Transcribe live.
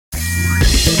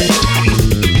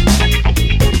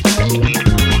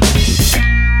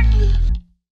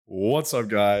What's up,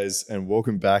 guys, and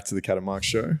welcome back to the Cat and Mark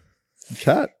Show.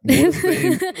 Cat, what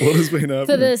has been happening?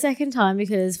 For the second time,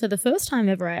 because for the first time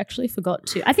ever, I actually forgot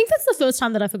to. I think that's the first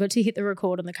time that I forgot to hit the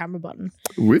record on the camera button.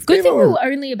 Good thing we were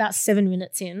only about 7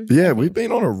 minutes in. Yeah, we've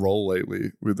been on a roll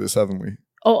lately with this, haven't we?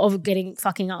 Of getting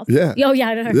fucking up. Yeah. Oh, yeah,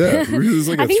 I know. Yeah, it was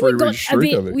like I think we got a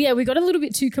bit. I think. Yeah, we got a little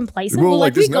bit too complacent. Well,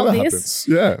 like this we got never this. happens.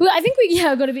 Yeah. Well, I think we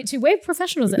got a bit too. We're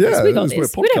professionals at this. We got this.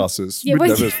 We're podcasters. Yeah, we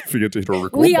never forget to hit a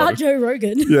record we button. are Joe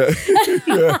Rogan. Yeah,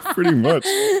 yeah, pretty much.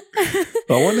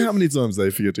 I wonder how many times they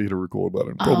forget to hit a record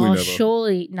button. Probably never.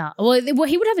 Surely not. Well,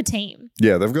 he would have a team.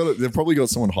 Yeah, they've probably got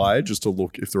someone hired just to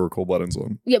look if the record button's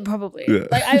on. Yeah, probably. Yeah.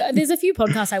 Like there's a few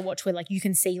podcasts I watch where like you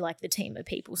can see like the team of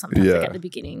people sometimes like at the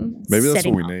beginning. Maybe that's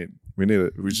what we need.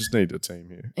 We just need a team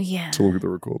here. Yeah. To look at the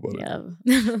record button.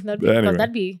 Yeah.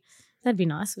 that'd be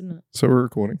nice, wouldn't it? So we're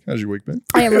recording. How's your week been?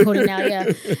 I am recording now,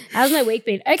 yeah. How's my week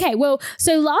been? Okay, well,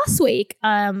 so last week,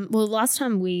 last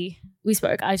time we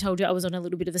spoke, I told you I was on a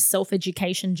little bit of a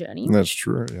self-education journey. That's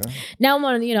true, yeah. Now I'm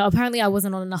on, apparently I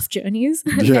wasn't on enough journeys.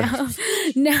 Yeah.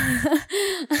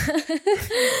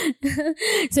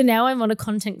 So now I'm on a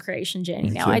content creation journey.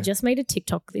 Now I just made a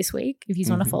TikTok this week, if you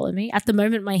want to follow me. At the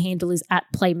moment, my handle is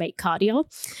 @PlaymateCardia.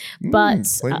 But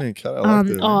Playmate Cardia, I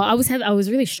like that. I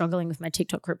was really struggling with my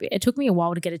TikTok for a bit. It took me a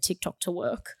while to get a TikTok to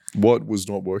work. What was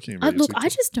not working about your TikTok? I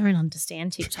just don't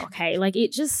understand TikTok, hey. Like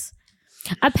it just...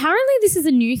 Apparently this is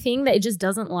a new thing that it just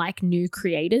doesn't like new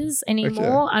creators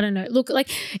anymore. Okay. I don't know. Look,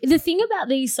 like the thing about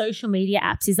these social media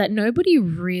apps is that nobody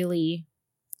really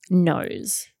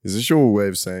knows. Is this your way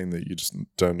of saying that you just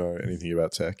don't know anything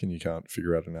about tech and you can't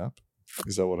figure out an app?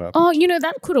 Is that what happened? Oh,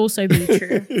 that could also be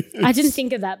true. I didn't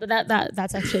think of that, but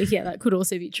that's actually, that could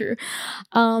also be true.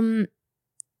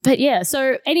 But yeah,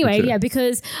 so anyway,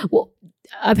 because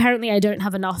apparently I don't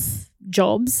have enough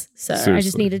jobs, so seriously. I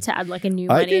just needed to add like a new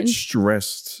one in. I get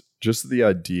stressed just at the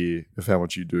idea of how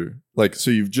much you do. Like,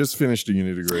 so you've just finished a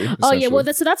uni degree. Oh yeah, well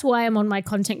that's why I'm on my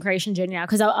content creation journey now,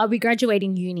 because I'll be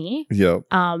graduating uni. Yeah.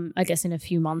 I guess in a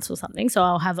few months or something. So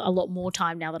I'll have a lot more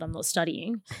time now that I'm not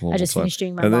studying. I just finished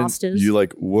doing my masters. Then you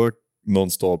like work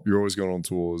nonstop. You're always going on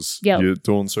tours. Yep. You're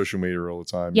doing social media all the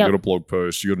time. Yep. You got a blog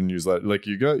post. You got a newsletter. Like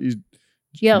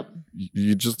Yep.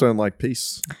 You just don't like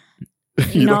peace.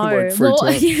 No. Well,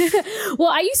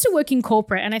 I used to work in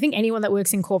corporate, and I think anyone that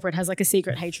works in corporate has like a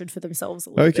secret hatred for themselves a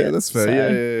little bit. That's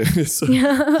fair. So.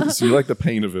 Yeah. So you like the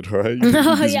pain of it, right?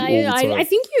 I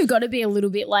think you've got to be a little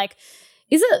bit like,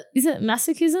 is it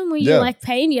masochism where you like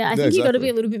pain? Yeah, I think you got to be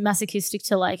a little bit masochistic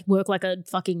to like work like a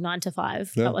fucking 9 to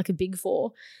 5, not like a big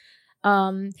 4.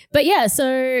 But yeah,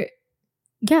 so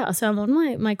I'm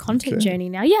on my content journey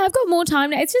now. Yeah, I've got more time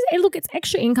now. It's just, it's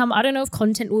extra income. I don't know if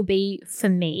content will be for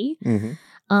me.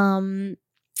 Mm-hmm.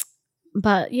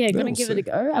 But yeah, gonna give it a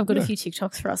go. I've got a few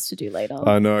TikToks for us to do later.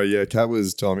 I know, yeah. Kat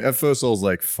was telling me. At first I was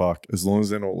like, fuck, as long as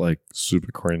they're not like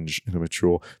super cringe and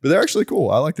immature. But they're actually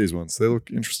cool. I like these ones. They look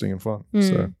interesting and fun.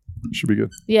 So it should be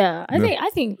good. Yeah, I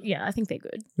think they're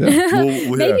good. Yeah.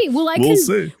 Maybe we'll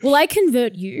see. Will I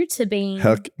convert you to being?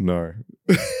 Heck no.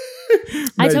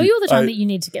 I tell you all the time that you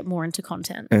need to get more into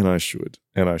content. And I should.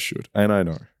 And I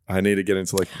know. I need to get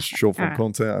into like the short form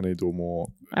content. I need to do more.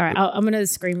 All right. I'm going to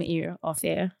scream at you off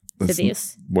air for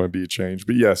this. Won't be a change,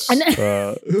 but yes.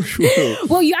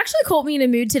 Well, you actually caught me in a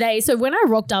mood today. So when I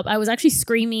rocked up, I was actually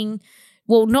screaming.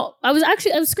 Well, I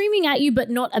was screaming at you, but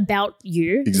not about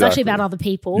you. Exactly. It was actually about other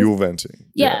people. You were venting.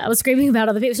 Yeah, I was screaming about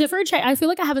other people. So for a change, I feel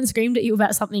like I haven't screamed at you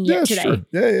about something yet today. Sure.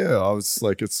 Yeah. I was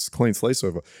like, it's clean slate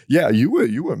over. Yeah, you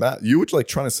were mad. You were like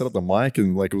trying to set up the mic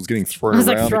and like it was getting thrown around.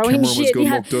 Like throwing the camera was getting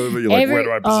knocked over. You're like, where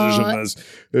do I position this?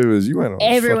 It was, you went on.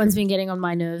 Everyone's been getting on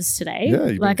my nerves today. Yeah,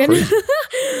 you've been crazy.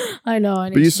 I know.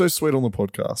 But you're so sweet on the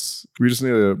podcast. We just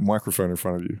need a microphone in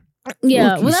front of you.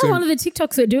 Yeah, that's one of the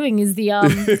TikToks we're doing is the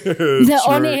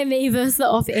on-air me versus the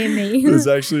off-air me. There's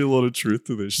actually a lot of truth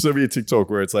to this. She sent me a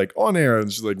TikTok where it's like on air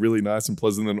and she's like really nice and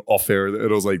pleasant, and then off air it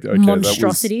was like, okay,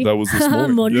 monstrosity. That was this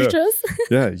morning. Monstrous.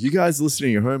 Yeah, you guys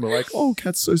listening at home are like, oh,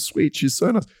 Kat's so sweet, she's so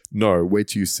nice. No, wait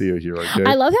till you see her here. Okay,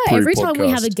 I love how every time we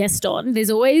have a guest on, there's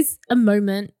always a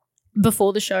moment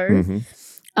before the show. Mm-hmm.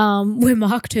 Where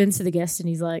Mark turns to the guest and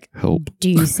he's like, help. Do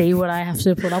you see what I have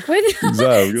to put up with?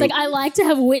 Exactly. It's like, I like to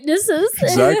have witnesses.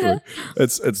 Exactly.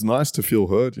 It's nice to feel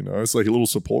heard, It's like a little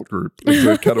support group at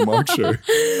the Cat and Mark Show.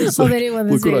 It's like,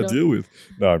 look what I deal with.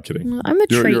 No, I'm kidding. I'm a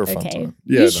treat, you're a fun okay? Time.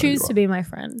 Yeah, you choose to be my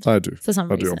friend. I do. For some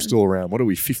reason. I'm still around. What are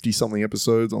we, 50-something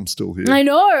episodes? I'm still here. I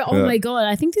know. Oh my God.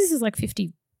 I think this is like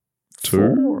 52.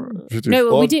 50? No,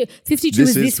 well, we do. 52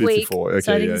 is this week. Okay,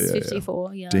 so I think it's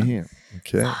 54. Yeah. Damn.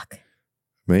 Okay. Fuck.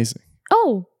 Amazing.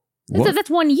 Oh, that's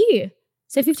 1 year.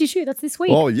 So 52, that's this week.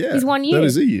 Oh, yeah. It's 1 year. That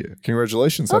is a year.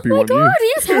 Congratulations. Oh Happy my 1 God, year.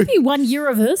 yes, happy 1 year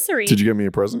anniversary. Did you get me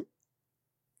a present?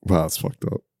 Wow, that's fucked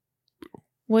up.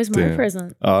 Where's my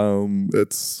present? I'll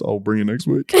bring it next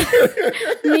week.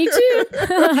 Me too.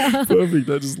 Perfect.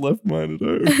 I just left mine at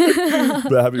home.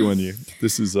 But happy 1 year.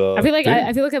 This is I feel like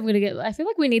I'm gonna get. I feel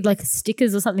like we need like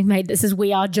stickers or something made that says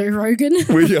 "We are Joe Rogan."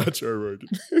 We are Joe Rogan.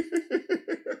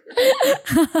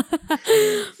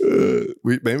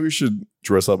 Maybe we should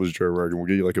dress up as Joe Rogan. We'll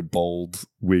get you like a bold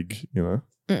wig, you know.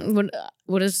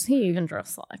 What does he even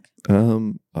dress like? I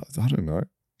don't know.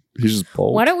 He's just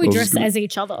bold. Why don't we dress as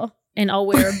each other? And I'll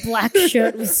wear a black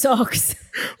shirt with socks.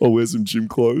 I'll wear some gym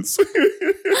clothes.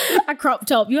 A crop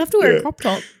top. You have to wear a crop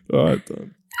top. All right,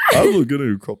 done. I look good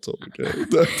in a crop top, okay?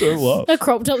 Don't laugh. A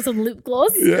crop top, some lip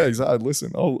gloss. Yeah, exactly.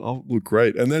 Listen, I'll look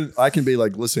great. And then I can be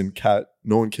like, listen, Kat,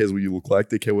 no one cares what you look like.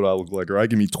 They care what I look like. All right,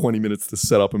 give me 20 minutes to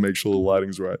set up and make sure the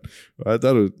lighting's right. All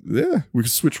right, we can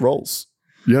switch roles.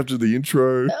 You have to do the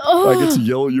intro. I get to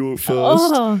yell at you at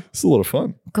first. It's a lot of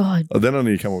fun. God. Then I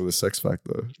need to come up with a sex fact,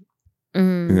 though.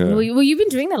 Yeah. Well, you've been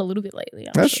doing that a little bit lately.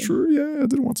 Actually. That's true. Yeah, I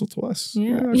did it once or twice.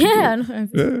 Yeah. I know.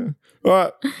 Yeah. All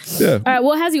right. Yeah. All right.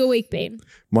 Well, how's your week been?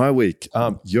 My week.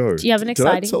 Do you have an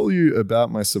exciting? Did I tell you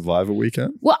about my Survivor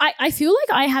weekend? Well, I feel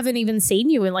like I haven't even seen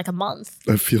you in like a month.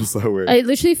 It feels that way. It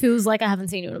literally feels like I haven't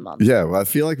seen you in a month. Yeah. Well, I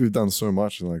feel like we've done so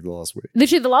much in like the last week.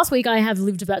 Literally, the last week I have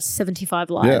lived about 75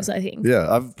 lives. I think.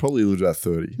 Yeah, I've probably lived about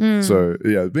 30. So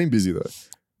yeah, it's been busy though.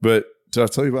 But did I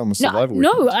tell you about my Survivor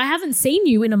weekend? No, I haven't seen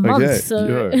you in a month. Okay,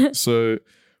 so. So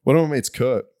one of my mates,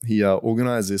 Kurt, he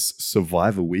organized this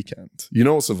Survivor weekend. You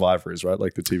know what Survivor is, right?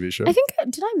 Like the TV show. I think,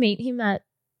 did I meet him at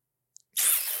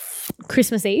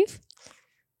Christmas Eve?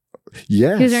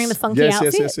 Yeah. He was wearing the funky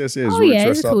outfit? Yes. Oh, yeah,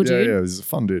 he's a cool dude. Yeah, he's a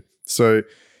fun dude. So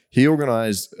he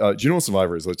organized, do you know what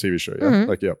Survivor is? Like TV show, yeah? Mm-hmm.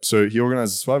 Like, yeah. So he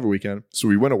organized a Survivor weekend. So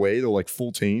we went away. There were like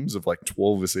full teams of like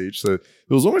 12 of us each. So there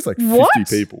was almost like 50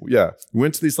 people. Yeah. We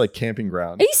went to this like camping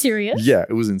ground. Are you serious? Yeah,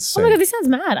 it was insane. Oh my God, this sounds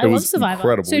mad. I love Survivor.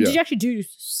 Incredible. So did you actually do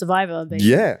Survivor?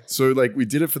 Basically? Yeah. So like we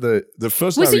did it for the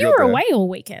first time. So you were away all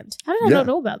weekend. How did I not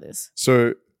know about this?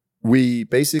 So we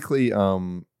basically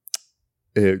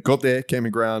got there, camping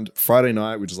ground. Friday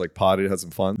night, we just like partied, had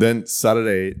some fun. Then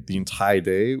Saturday, the entire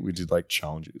day, we did like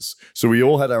challenges. So we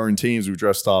all had our own teams. We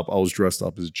dressed up. I was dressed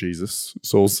up as Jesus.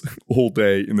 So I was all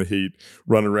day in the heat,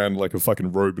 running around like a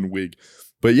fucking robe and wig.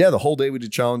 But yeah, the whole day we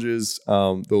did challenges.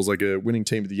 There was like a winning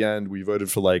team at the end. We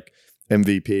voted for like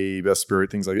MVP, best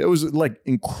spirit, things like that. It was like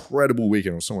incredible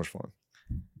weekend. It was so much fun.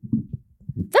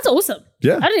 That's awesome.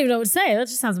 Yeah. I don't even know what to say. That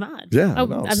just sounds mad. Yeah.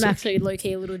 I'm actually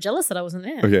low-key a little jealous that I wasn't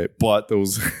there. Okay, but there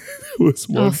was one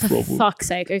problem. For fuck's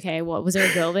sake. Okay, what? Was there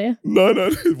a girl there?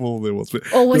 No. Well, there was.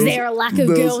 Or was there a lack of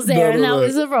girls there and that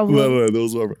was a problem? No, there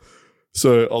was one problem.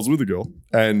 So I was with a girl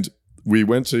and we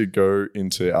went to go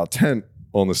into our tent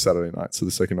on the Saturday night. So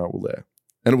the second night we're there.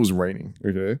 And it was raining,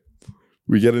 okay?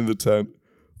 We get in the tent.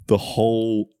 The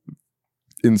whole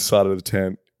inside of the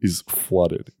tent is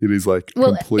flooded. It is like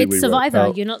completely it's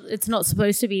Survivor. It's not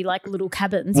supposed to be like little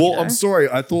cabins. Well, I'm sorry.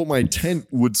 I thought my tent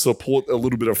would support a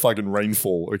little bit of fucking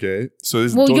rainfall. Okay, so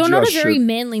this. Well, you're not a very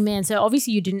manly man, so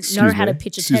obviously you didn't know how to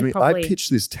pitch a tent properly. I pitched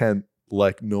this tent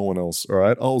like no one else. All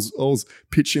right, I was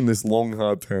pitching this long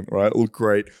hard tent. All right, it looked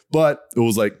great, but it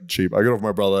was like cheap. I got off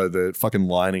my brother the fucking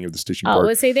lining of the stitching. Oh,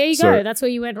 well, see, there you go. That's where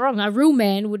you went wrong. A real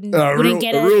man wouldn't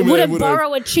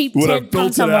borrow a cheap tent. Would have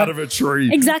built it out of a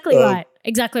tree. Exactly right.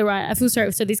 Exactly right. I feel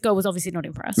sorry. So this girl was obviously not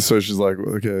impressed. So she's like,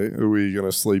 okay, are we going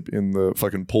to sleep in the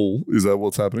fucking pool? Is that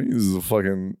what's happening? Is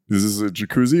this a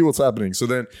jacuzzi? What's happening? So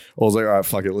then I was like, all right,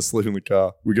 fuck it. Let's sleep in the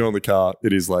car. We go in the car.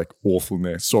 It is like awful in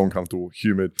there. So uncomfortable,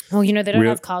 humid. Well, they don't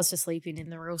have cars to sleep in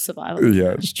the real Survivor.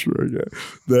 Yeah, it's true. Yeah.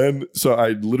 Then, so I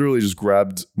literally just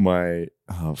grabbed my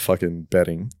fucking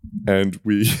bedding and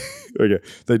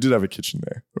they did have a kitchen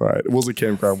there, right? It was a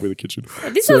campground with a kitchen.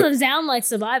 This doesn't sound like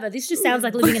Survivor. This just sounds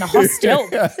like living in a hostel.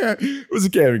 It was a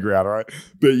camping ground, all right?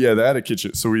 But yeah, they had a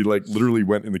kitchen. So we like literally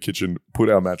went in the kitchen, put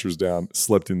our mattress down,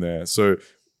 slept in there. So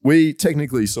we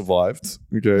technically survived.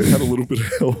 Okay, had a little bit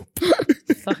of help.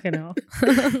 Fucking hell.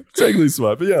 Technically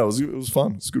survived. But yeah, it was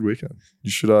fun. It's a good weekend.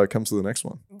 You should come to the next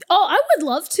one. Oh, I would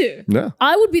love to. Yeah.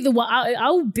 I would be the one.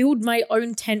 I'll build my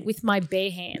own tent with my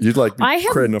bare hands. You'd like be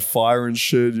creating a fire and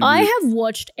shit. I have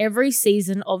watched every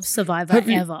season of Survivor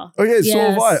ever. Okay, yes. So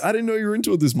have I. I didn't know you were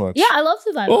into it this much. Yeah, I love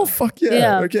Survivor. Oh, fuck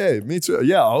yeah. Okay, me too.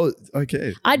 Yeah,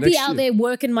 okay. I'd be out there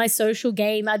working my social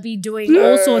game. I'd be doing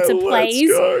all sorts of plays.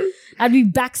 Go. I'd be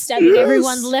backstabbing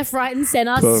everyone left, right, and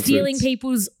center, stealing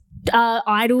people's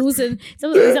idols, and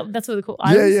that's what they're called.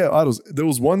 Idols? Yeah, idols. There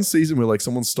was one season where like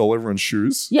someone stole everyone's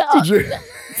shoes. Yeah.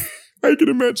 I can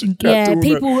imagine Kat Yeah, doing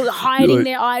people that. hiding Like,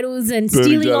 their idols and burning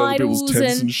stealing down other idols people's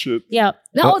tents and shit. yeah.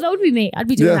 That would be me. I'd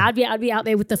be doing Yeah. that. I'd be out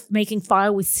there with making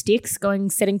fire with sticks,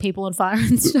 setting people on fire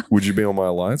and stuff. Would you be on my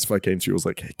alliance if I came to you? I was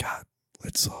like, hey, Kat,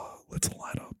 let's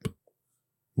light up.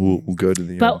 We'll go to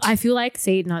the But end. I feel like,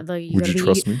 Would you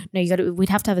trust me? No, we'd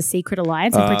have to have a secret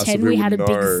alliance and pretend so we had a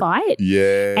big fight.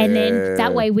 Yeah. And then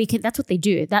that way that's what they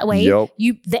do. That way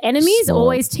the enemies Smart.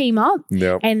 always team up.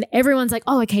 Yep. And everyone's like,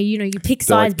 oh, okay, you pick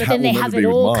sides, like, but then they have it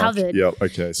all covered. Yep.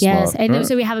 Okay. Smart. Yes. And All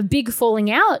so we have a big falling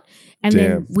out. And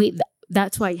Damn. then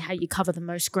that's how you cover the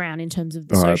most ground in terms of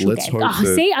the All right, social let's game. hope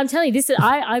that- See, I'm telling you, this is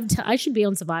I should be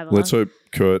on Survivor. Let's hope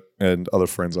Kurt and other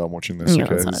friends aren't watching this. Yeah,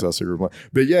 Okay, that's this is our secret plan.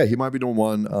 But yeah, he might be doing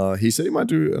one. He said he might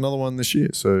do another one this year.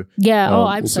 So yeah.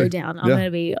 I'm we'll so see. down. I'm Yeah.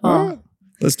 gonna be. All right,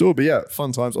 let's do it. But yeah,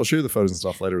 fun times. I'll show you the photos and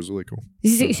stuff later. It was really cool.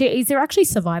 Is there actually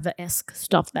Survivor-esque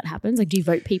stuff that happens? Like, do you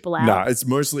vote people out? Nah, it's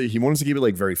mostly he wanted to keep it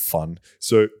like very fun.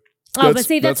 So. But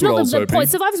see, that's what I not was the hoping. point.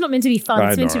 Survivor's not meant to be fun.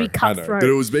 It's meant to be I know. cutthroat. But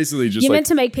it was basically just You're like meant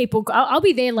to make people. I'll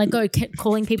be there,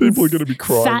 calling people. people are going to be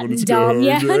crying fat when it's and go dumb. home.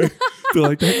 Yeah. They're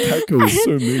like, that cat girl is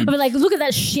so mean. I'll be like, look at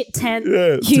that shit tent,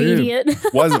 Yeah, you damn. idiot.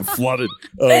 Why is it flooded?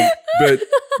 But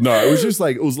no, it was just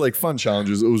it was like fun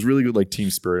challenges. It was really good, like team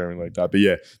spirit, everything like that. But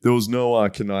yeah, there was no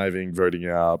conniving, voting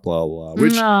out, blah blah,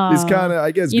 which is kind of,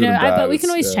 I guess, good and bad. But we can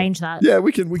always change that. Yeah,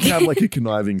 we can have like a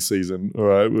conniving season, all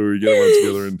right, where we get everyone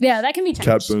together and that can be changed.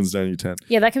 Cat burns down your tent.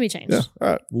 Yeah, that can be changed. Yeah,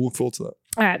 all right, we'll look forward to that.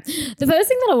 All right. The first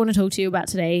thing that I want to talk to you about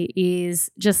today is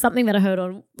just something that I heard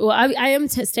on. Well, I am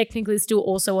technically still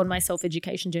also on my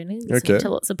self-education journey, listening to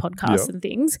lots of podcasts and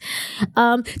things.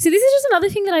 So this is just another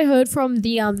thing that I heard from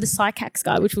the Psychax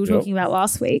guy, which we were talking about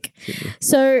last week.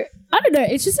 So I don't know.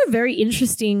 It's just a very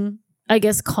interesting, I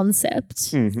guess,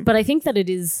 concept, but I think that it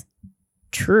is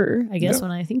true, I guess, when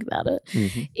I think about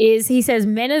it, is he says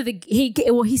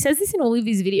he says this in all of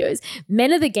his videos,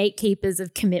 men are the gatekeepers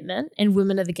of commitment and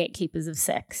women are the gatekeepers of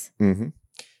sex.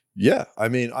 Yeah, I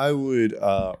mean, I would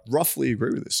roughly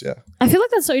agree with this, yeah. I feel like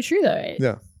that's so true, though.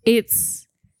 Yeah. It's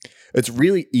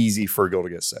really easy for a girl to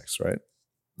get sex, right?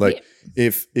 Like,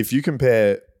 if you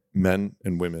compare men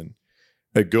and women,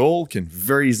 a girl can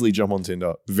very easily jump on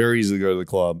Tinder, very easily go to the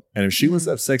club, and if she wants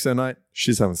to have sex that night,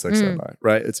 she's having sex that night,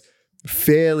 right? It's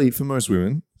fairly, for most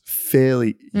women,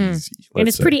 fairly easy. And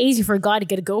it's pretty easy for a guy to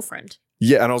get a girlfriend.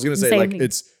 Yeah, and I was going to say, Same like, thing.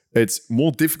 it's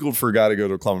more difficult for a guy to go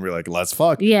to a club and be like, let's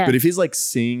fuck. Yeah. But if he's like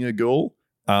seeing a girl,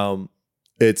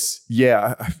 it's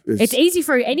easy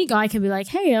for any guy can be like,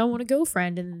 hey, I want a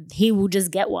girlfriend, and he will just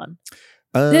get one.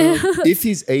 If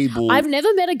he's able. I've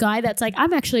never met a guy that's like,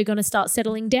 I'm actually going to start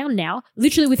settling down now.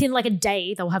 Literally within like a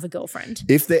day, they'll have a girlfriend.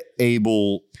 If they're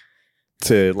able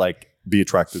to like be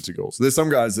attracted to girls. There's some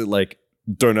guys that like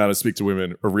don't know how to speak to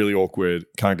women, are really awkward,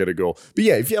 can't get a girl. But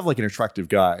yeah, if you have like an attractive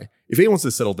guy, if he wants to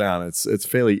settle down, it's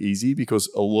fairly easy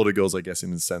because a lot of girls, I guess,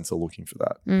 in a sense, are looking for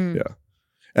that. Yeah.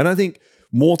 And I think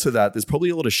more to that, there's probably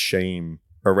a lot of shame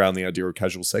around the idea of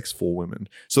casual sex for women.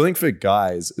 So I think for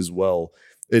guys as well,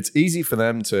 it's easy for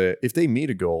them to, if they meet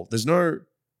a girl, there's no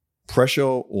pressure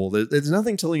or there's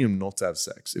nothing telling them not to have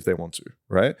sex if they want to,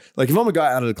 right? Like if I'm a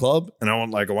guy out of the club and I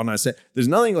want like a one night stand, there's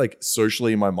nothing like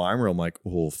socially in my mind where I'm like,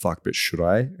 oh fuck, but should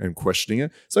I? I'm questioning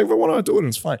it. It's like if I want to do it,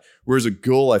 it's fine. Whereas a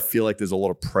girl, I feel like there's a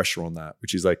lot of pressure on that,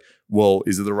 which is like, well,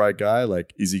 is it the right guy?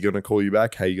 Like, is he going to call you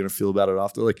back? How are you going to feel about it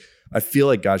after? Like, I feel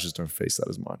like guys just don't face that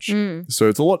as much. So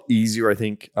it's a lot easier, I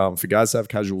think, for guys to have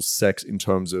casual sex in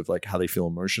terms of like how they feel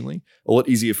emotionally. A lot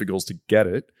easier for girls to get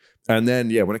it. And then,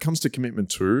 yeah, when it comes to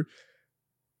commitment too,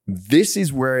 this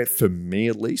is where, for me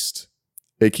at least,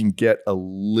 it can get a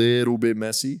little bit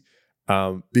messy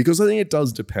because I think it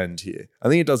does depend here. I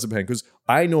think it does depend because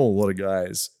I know a lot of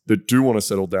guys that do want to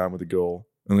settle down with a girl.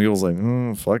 And the girl's like,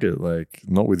 oh, fuck it, like,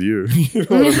 not with you. You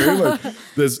know what I mean? Like,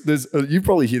 there's you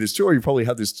probably hear this too, or you probably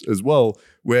had this as well,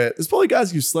 where there's probably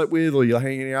guys you slept with or you're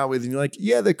hanging out with and you're like,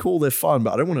 yeah, they're cool, they're fun,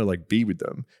 but I don't want to like be with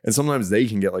them. And sometimes they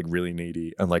can get like really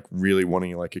needy and like really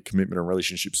wanting like a commitment and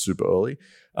relationship super early.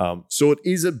 So it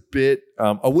is a bit,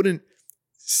 I wouldn't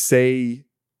say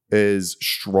as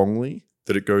strongly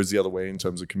that it goes the other way in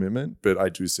terms of commitment, but I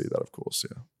do see that, of course,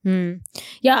 yeah.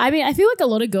 Yeah, I mean, I feel like a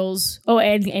lot of girls,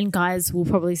 and guys will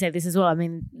probably say this as well. I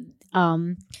mean,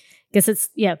 I guess it's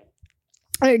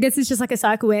just like a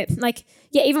cycle where, like,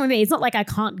 yeah, even with me, it's not like I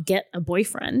can't get a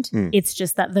boyfriend. It's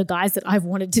just that the guys that I've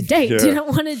wanted to date do not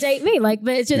want to date me. Like,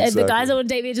 but it's just the guys that want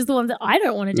to date me are just the ones that I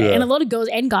don't want to date. And a lot of girls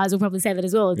and guys will probably say that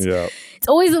as well. It's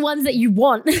always the ones that you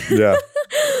want. Yeah.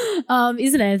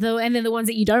 Isn't it? And then the ones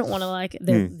that you don't want to like,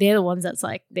 they're the ones that's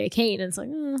like, they're keen. And it's like,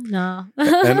 nah.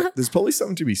 And there's probably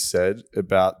something to be said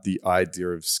about the idea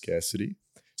of scarcity.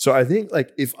 So I think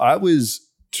like if I was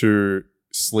to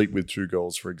sleep with 2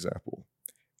 girls, for example,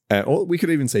 or we could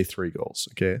even say 3 girls,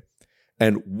 okay?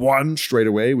 And one straight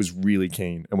away was really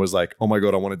keen and was like, oh my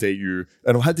God, I want to date you.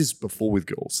 And I've had this before with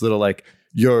girls that are like,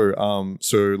 yo,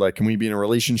 so like, can we be in a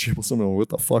relationship or something? Or what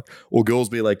the fuck? Or girls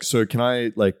be like, so can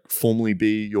I like formally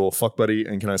be your fuck buddy?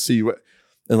 And can I see you?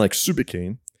 And like super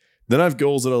keen. Then I have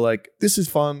girls that are like, this is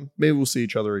fun. Maybe we'll see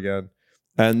each other again.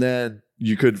 And then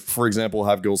you could, for example,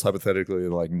 have girls hypothetically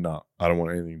like, nah, I don't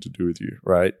want anything to do with you,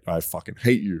 right? I fucking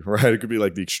hate you, right? It could be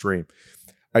like the extreme.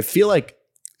 I feel like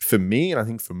for me, and I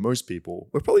think for most people,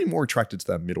 we're probably more attracted to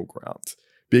that middle ground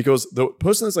because the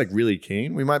person that's like really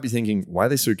keen, we might be thinking, why are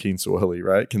they so keen so early,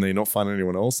 right? Can they not find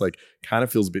anyone else? Like kind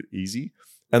of feels a bit easy.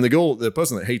 And the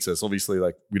person that hates us, obviously,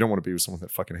 like we don't want to be with someone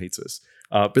that fucking hates us.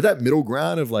 But that middle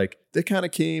ground of like, they're kind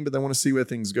of keen, but they want to see where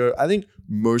things go. I think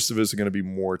most of us are going to be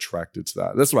more attracted to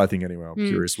that. That's what I think anyway. I'm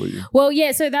curious what you. Well,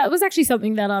 yeah. So that was actually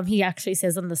something that he actually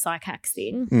says on the psych hacks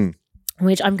thing.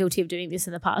 Which I'm guilty of doing this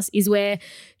in the past, is where,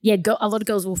 a lot of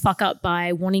girls will fuck up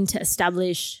by wanting to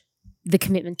establish the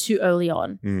commitment too early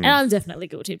on. And I'm definitely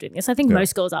guilty of doing this. I think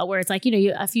most girls are, where it's like,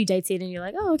 you're a few dates in and you're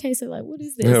like, oh, okay, so like, what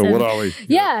is this? Yeah, what are we?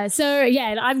 Yeah. So yeah,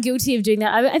 and I'm guilty of doing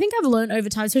that. I think I've learned over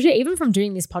time, especially even from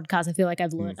doing this podcast, I feel like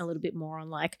I've learned a little bit more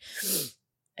on like,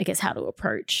 I guess, how to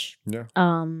approach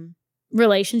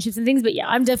relationships and things. But yeah,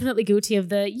 I'm definitely guilty of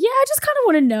I just kind of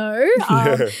want to know.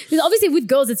 Because obviously with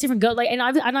girls, it's different. Like, and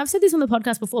I've said this on the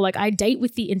podcast before, like I date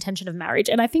with the intention of marriage.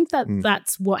 And I think that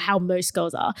that's how most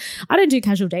girls are. I don't do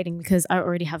casual dating because I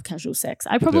already have casual sex.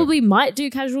 I probably might do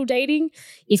casual dating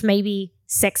if maybe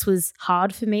sex was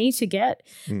hard for me to get.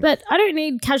 But I don't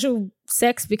need casual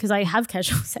sex because I have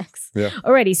casual sex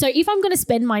already. So if I'm going to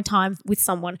spend my time with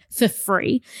someone for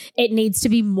free, it needs to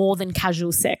be more than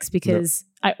casual sex because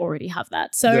I already have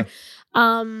that. So,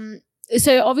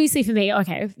 so obviously for me,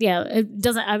 it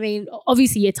doesn't, I mean,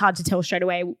 obviously it's hard to tell straight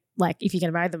away, like if you're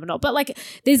going to marry them or not, but like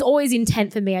there's always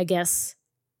intent for me, I guess,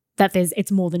 that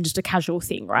it's more than just a casual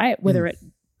thing, right? Whether it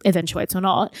eventuates or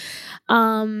not.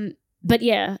 But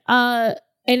yeah,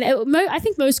 and I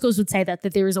think most girls would say that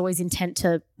there is always intent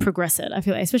to progress it. I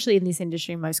feel like, especially in this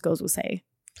industry, most girls will say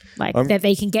like that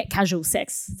they can get casual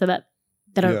sex so that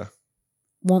they don't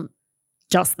want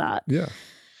just that. Yeah.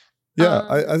 Yeah,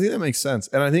 I think that makes sense.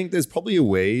 And I think there's probably a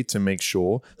way to make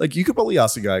sure, like you could probably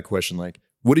ask a guy a question like,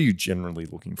 what are you generally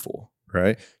looking for,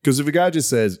 right? Because if a guy just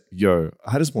says, yo,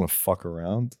 I just want to fuck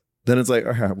around, then it's like,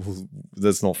 okay, well,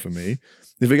 that's not for me.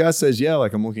 If a guy says, yeah,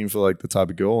 like I'm looking for like the type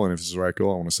of girl, and if it's the right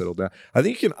girl, I want to settle down. I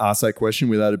think you can ask that question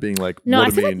without it being like, no, what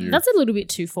I feel like that's a little bit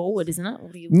too forward, isn't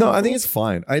it? No, I think it's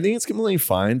fine. I think it's completely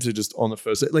fine to just on the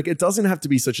first date, like it doesn't have to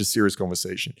be such a serious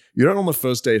conversation. You don't on the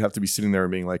first date have to be sitting there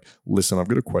and being like, listen, I've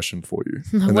got a question for you.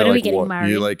 And when are we getting married?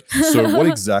 You're like, so what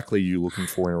exactly are you looking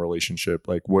for in a relationship?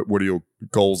 Like what are your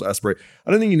goals, aspirations?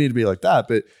 I don't think you need to be like that,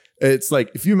 but it's like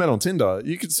if you met on Tinder,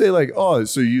 you could say like, oh,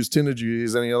 so you use Tinder, do you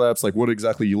use any other apps? Like what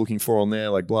exactly are you looking for on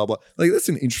there? Like blah, blah. Like that's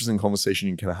an interesting conversation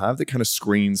you can have that kind of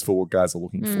screens for what guys are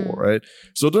looking for, right?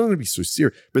 So it doesn't have to be so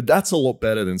serious, but that's a lot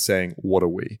better than saying, what are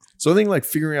we? So I think like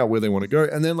figuring out where they want to go.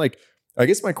 And then like, I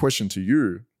guess my question to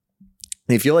you,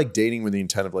 if you're like dating with the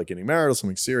intent of like getting married or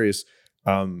something serious,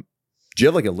 do you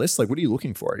have like a list? Like what are you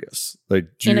looking for, I guess? Like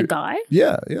a guy?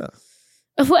 Yeah, yeah.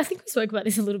 Well, I think we spoke about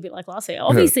this a little bit like last week.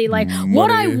 Obviously, like what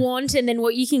I want and then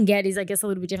what you can get is, I guess, a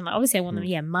little bit different. Like, obviously, I want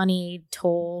them, money,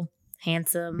 tall,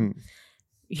 handsome,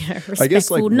 respectful, I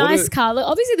guess, like, nice car. Like,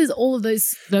 obviously, there's all of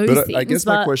those but things. I guess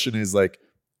my question is like,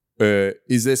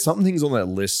 is there some things on that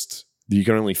list that you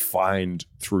can only find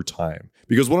through time?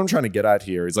 Because what I'm trying to get at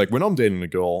here is like when I'm dating a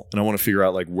girl and I want to figure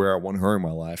out like where I want her in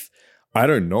my life, I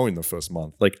don't know in the first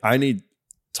month. Like I need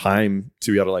time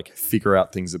to be able to like figure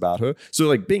out things about her. So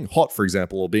like being hot, for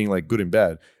example, or being like good in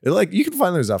bed, like you can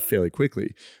find those out fairly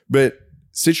quickly. But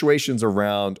situations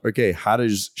around, okay, how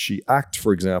does she act,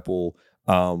 for example,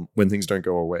 when things don't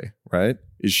go away, right?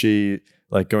 Is she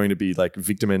like going to be like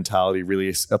victim mentality,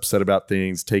 really upset about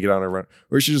things, take it on her,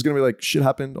 or is she just going to be like, shit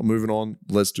happened, I'm moving on,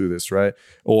 let's do this, right?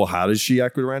 Or how does she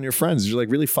act around your friends? Is she like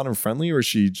really fun and friendly, or is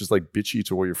she just like bitchy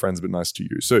to all your friends but nice to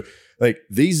you? So like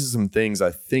these are some things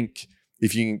I think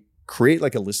if you can create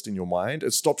like a list in your mind,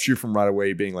 it stops you from right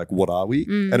away being like, what are we?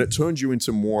 And it turns you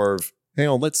into more of, hang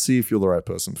on, let's see if you're the right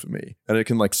person for me. And it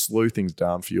can like slow things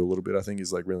down for you a little bit, I think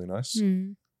is like really nice.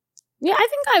 Yeah,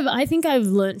 I think I've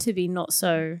learned to be not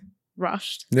so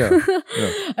rushed. Yeah.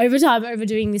 Over time, over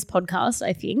doing this podcast,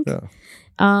 I think.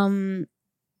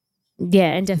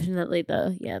 Yeah, and definitely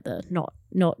the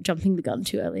not jumping the gun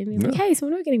too early and being like, hey, so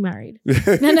we're not getting married.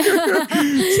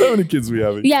 So many kids we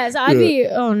have. Yeah, so I'd be,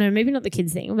 oh no, maybe not the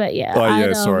kids thing, but yeah. Oh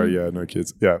yeah, sorry, yeah, no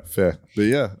kids. Yeah, fair. But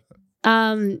yeah.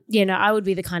 I would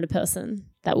be the kind of person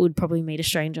that would probably meet a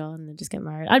stranger and then just get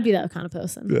married. I'd be that kind of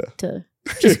person to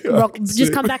just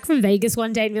just come back from Vegas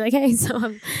one day and be like, hey, so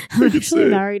I'm actually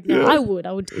married now. I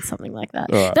would do something like that.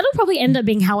 That'll probably end up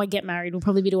being how I get married. Will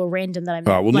probably be to a random that I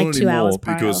met like 2 hours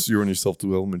prior. Because you're on your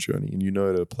self-development journey and you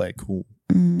know to play it cool.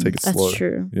 Take it slow. That's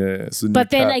true. Yeah. But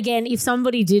then again, if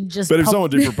somebody did just if someone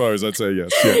did propose, I'd say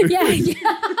yes.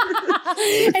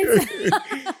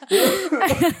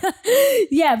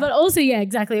 Yeah, but also,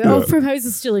 exactly. Oh,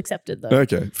 proposal still accepted though.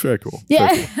 Okay, fair call.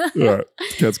 Yeah. Fair call. All right.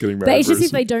 Cat's getting married. But it's just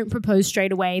if they don't propose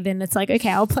straight away, then it's like, okay,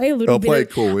 I'll play a little bit. I'll play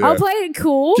it cool, yeah. I'll play it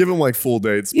cool. Give them like 4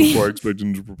 dates before I expect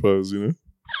them to propose, you know?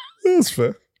 That's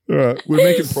fair. All right, we're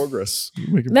making progress.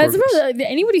 That's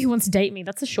anybody who wants to date me.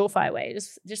 That's a surefire way.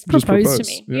 Just propose to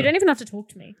me. Yeah. You don't even have to talk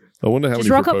to me. I wonder how just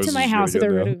many rock up to my house with a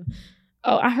riddle.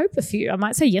 Oh, I hope a few. I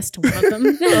might say yes to one of them.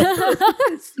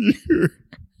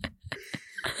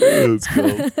 That's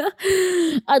cool.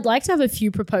 I'd like to have a few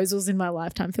proposals in my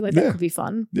lifetime. I feel like that could be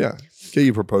fun. Yeah, get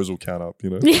your proposal count up. You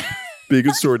know, be a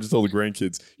good story to tell the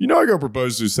grandkids. You know, I got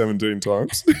proposed to 17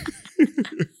 times.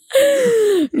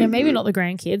 Yeah, maybe not the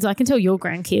grandkids. I can tell your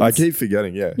grandkids. I keep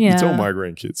forgetting. Yeah. You tell my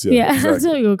grandkids. Yeah, exactly. I'll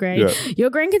tell your Your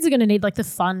grandkids are going to need like the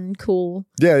fun, cool.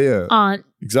 Yeah. Aunt.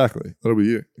 Exactly. That'll be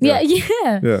you.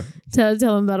 Yeah. Tell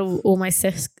them about all my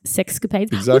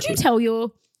sexcapades. Exactly. Would you tell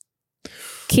your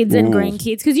kids and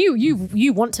grandkids? Because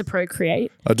you want to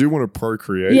procreate. I do want to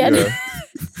procreate. Yeah.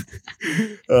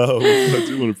 I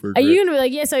do want to procreate. Are you gonna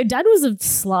be like, so dad was a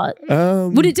slut?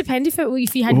 Would it depend if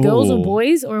you had girls or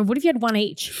boys, or what if you had one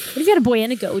each? What if you had a boy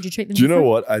and a girl? Would you treat them? Do you know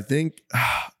what? I think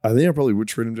I probably would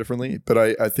treat them differently, but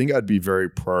I think I'd be very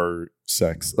pro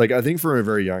sex. Like I think from a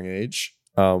very young age,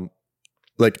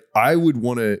 like I would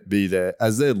want to be there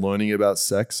as they're learning about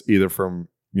sex, either from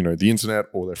the internet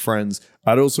or their friends.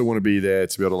 I'd also want to be there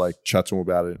to be able to like chat to them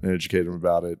about it and educate them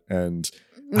about it and.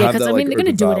 Yeah, because they're going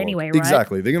to do it anyway, right?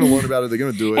 Exactly. They're going to learn about it. They're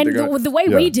going to do it. And the way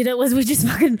we did it was we just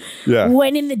fucking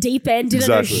went in the deep end, didn't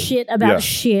know shit about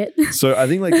shit. So I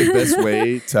think like the best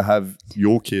way to have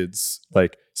your kids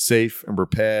like safe and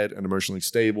prepared and emotionally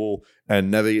stable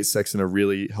and navigate sex in a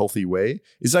really healthy way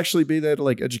is actually be there to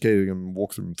like educate them and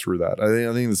walk them through that.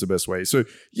 I think that's the best way. So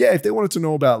yeah, if they wanted to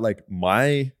know about like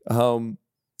my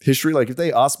history, like if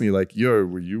they asked me like, yo,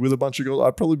 were you with a bunch of girls?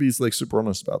 I'd probably be like super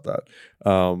honest about that.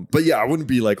 But yeah, I wouldn't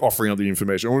be like offering up the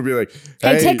information. I wouldn't be like,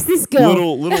 hey, text this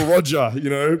girl. Little Roger,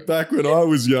 back when I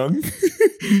was young. Do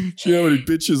you know how many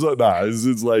bitches? Nah,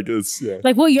 it's like,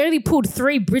 like, well, you only pulled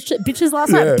 3 bitches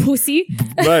last night, pussy.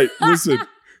 Mate, listen.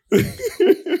 I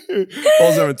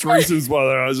was having threesomes by the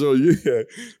way. I saw you. Yeah.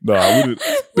 No, I wouldn't.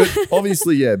 But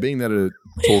obviously, being there to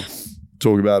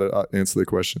talk about it, answer their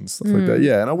questions, stuff like that.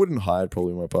 Yeah, and I wouldn't hide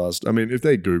probably my past. I mean, if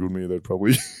they Googled me, they'd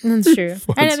probably. That's true.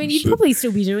 And I mean, you'd probably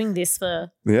still be doing this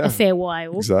for a fair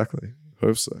while. Exactly.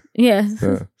 Hope so. Yeah.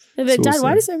 But Dad,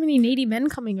 why are so many needy men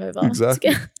coming over?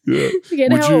 Exactly. To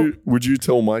get help? Would you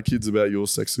tell my kids about your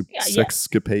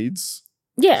sexcapades?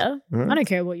 Yeah. Right. I don't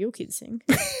care what your kids think.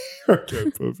 Okay,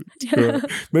 perfect. Right.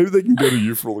 Maybe they can go to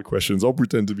you for all the questions. I'll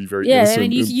pretend to be very innocent.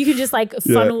 And you can just like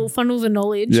funnel the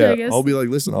knowledge, I guess. I'll be like,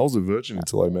 listen, I was a virgin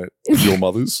until I met your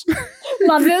mothers.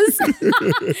 Mothers?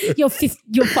 your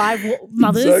 5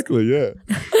 mothers? Exactly, yeah.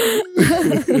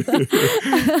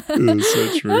 It's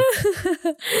so true.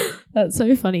 That's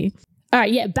so funny. All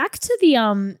right, back to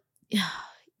the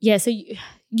so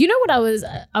you know what I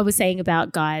was saying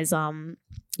about guys,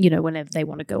 whenever they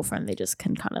want a girlfriend, they just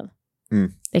can kind of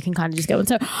they can kind of just go. And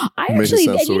so I actually,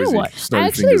 and you know what? I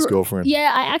actually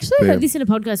heard this in a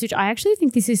podcast, which I actually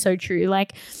think this is so true.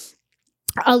 Like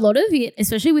a lot of it,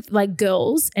 especially with like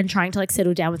girls and trying to like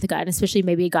settle down with a guy, and especially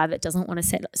maybe a guy that doesn't want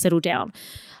to settle down.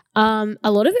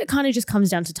 A lot of it kind of just comes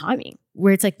down to timing,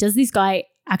 where it's like, does this guy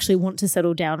actually want to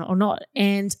settle down or not?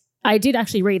 And I did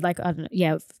actually read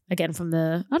again from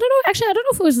the, I don't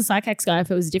know if it was the Psychex guy,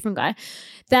 if it was a different guy,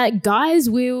 that guys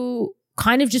will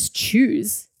kind of just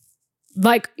choose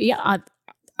like,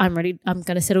 I'm ready, I'm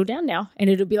going to settle down now. And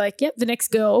it'll be like, yep, the next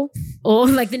girl or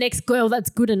like the next girl that's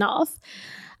good enough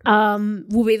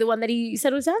will be the one that he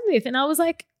settles down with. And I was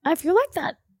like, I feel like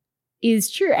that is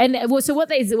true. And so what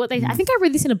they I think I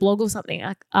read this in a blog or something.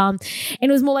 And it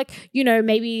was more like,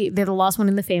 maybe they're the last one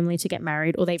in the family to get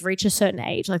married, or they've reached a certain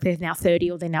age, like they're now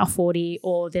 30 or they're now 40,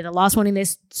 or they're the last one in their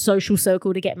social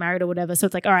circle to get married or whatever. So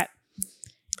it's like, all right,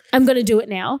 I'm going to do it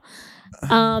now.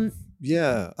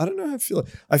 Yeah, I don't know how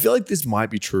I feel like this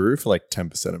might be true for like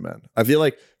 10% of men. I feel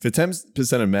like for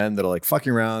 10% of men that are like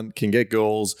fucking around, can get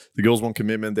girls, the girls want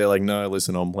commitment, they're like, no,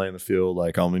 listen, I'm playing the field,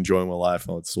 like I'm enjoying my life,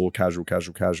 it's all casual.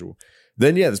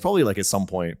 Then yeah, there's probably like at some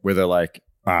point where they're like,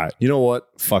 all right, you know what?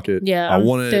 Fuck it. Yeah, I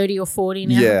want to 30 or 40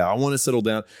 now. Yeah, I want to settle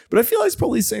down. But I feel like it's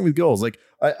probably the same with girls. Like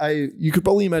you could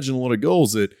probably imagine a lot of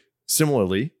girls that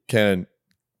similarly can,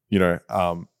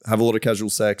 have a lot of casual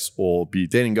sex or be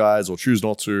dating guys or choose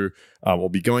not to, or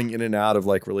be going in and out of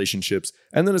like relationships.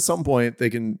 And then at some point they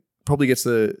can probably get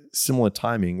to similar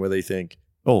timing where they think,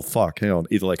 oh, fuck, hang on.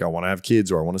 Either like I want to have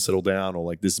kids or I want to settle down or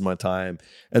like this is my time.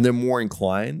 And they're more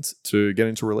inclined to get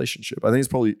into a relationship. I think it's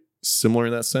probably similar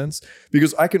in that sense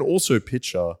because I can also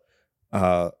picture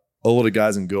a lot of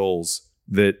guys and girls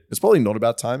that it's probably not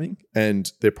about timing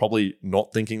and they're probably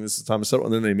not thinking this is the time to settle.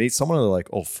 And then they meet someone and they're like,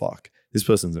 oh, fuck, this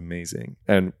person's amazing.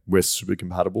 And we're super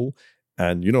compatible.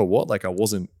 And you know what? Like I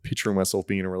wasn't picturing myself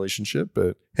being in a relationship,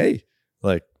 but hey,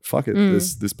 like, fuck it.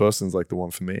 This person's like the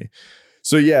one for me.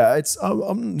 So yeah,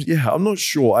 I'm not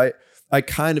sure. I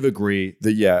kind of agree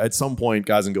that at some point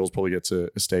guys and girls probably get to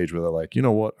a stage where they're like, you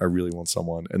know what, I really want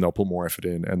someone, and they'll put more effort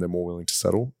in and they're more willing to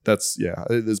settle.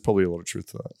 There's probably a lot of truth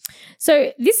to that.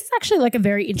 So this is actually like a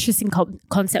very interesting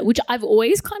concept, which I've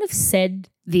always kind of said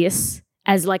this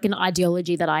as like an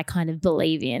ideology that I kind of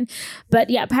believe in.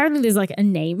 But yeah, apparently there's like a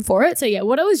name for it. So yeah,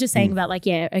 what I was just saying about like,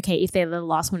 if they're the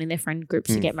last one in their friend groups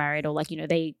to get married or like,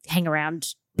 they hang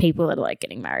around people that are like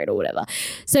getting married or whatever.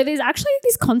 So there's actually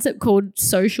this concept called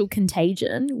social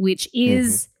contagion, which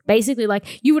is basically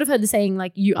like, you would have heard the saying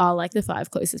like, you are like the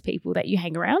 5 closest people that you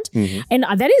hang around. And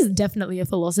that is definitely a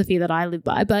philosophy that I live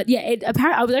by. But yeah,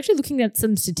 apparently I was actually looking at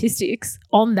some statistics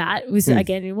on that. It was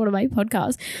again in one of my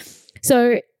podcasts.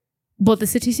 So but the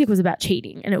statistic was about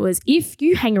cheating, and it was if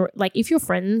your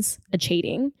friends are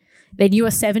cheating, then you are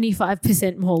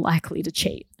 75% more likely to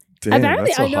cheat. Damn,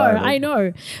 apparently, I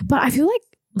know, but I feel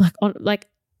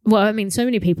so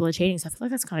many people are cheating, so I feel like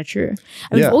that's kind of true.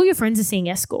 I mean, if all your friends are seeing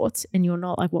escorts and you're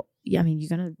not, like, you're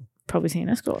gonna probably see an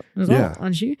escort as well,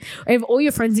 aren't you? Or if all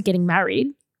your friends are getting married.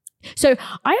 So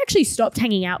I actually stopped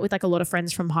hanging out with like a lot of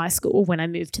friends from high school when I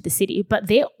moved to the city, but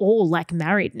they're all like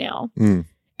married now.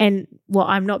 And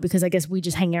I'm not, because I guess we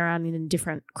just hang around in a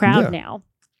different crowd now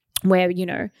where,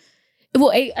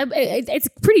 it's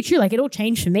pretty true. Like it all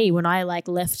changed for me when I like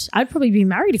left. I'd probably be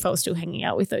married if I was still hanging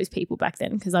out with those people back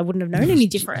then because I wouldn't have known any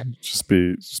different. Just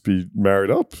be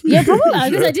married up. Yeah, probably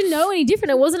because I didn't know any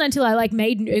different. It wasn't until I like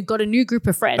got a new group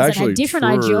of friends that had different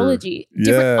ideologies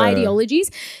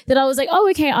that I was like, oh,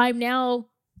 okay, I'm now,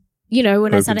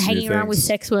 when I started hanging around with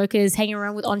sex workers, hanging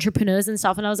around with entrepreneurs and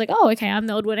stuff. And I was like, oh, okay, I'm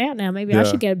the odd one out now. Maybe I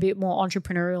should get a bit more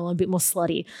entrepreneurial and a bit more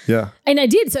slutty. Yeah. And I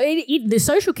did. So the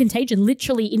social contagion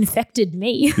literally infected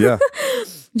me. Yeah.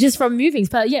 Just from moving.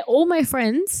 But yeah, all my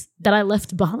friends that I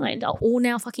left behind are all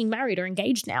now fucking married or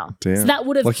engaged now. Damn. So that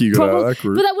would have Lucky you got out of that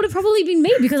group. But that would have probably been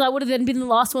me because I would have then been the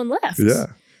last one left. Yeah.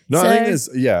 No, I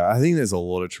think there's a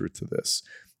lot of truth to this.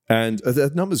 And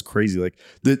that number's crazy. Like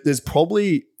there's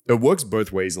probably... It works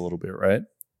both ways a little bit, right?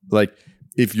 Like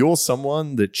if you're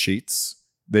someone that cheats,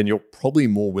 then you're probably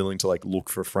more willing to like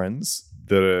look for friends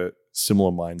that are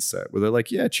similar mindset where they're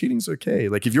like, yeah, cheating's okay.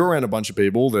 Like if you're around a bunch of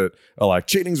people that are like,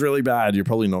 cheating's really bad, you're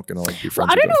probably not going to like be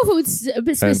friends. I don't know if it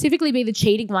would specifically be the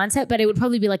cheating mindset, but it would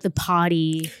probably be like the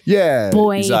party,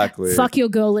 boy, exactly. Fuck your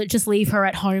girl, just leave her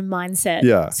at home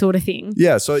mindset sort of thing.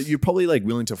 Yeah, so you're probably like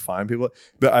willing to find people.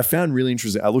 But I found really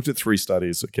interesting, I looked at 3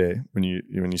 studies, okay, when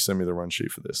you sent me the run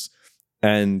sheet for this.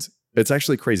 And it's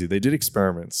actually crazy. They did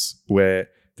experiments where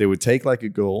they would take like a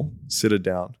girl, sit her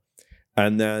down,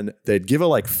 and then they'd give her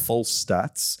like false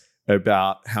stats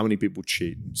about how many people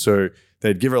cheat. So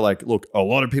they'd give her like, look, a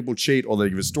lot of people cheat, or they'd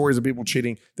give her stories of people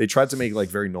cheating. They tried to make it like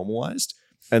very normalized.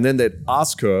 And then they'd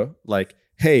ask her like,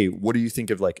 hey, what do you think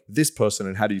of like this person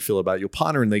and how do you feel about your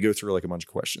partner? And they go through like a bunch of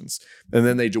questions. And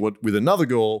then they do it with another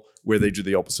girl where they do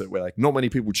the opposite, where like not many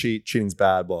people cheat, cheating's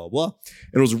bad, blah, blah.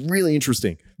 And it was really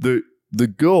interesting. The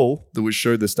girl that was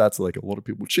showed the stats of like a lot of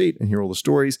people cheat and hear all the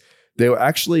stories, they were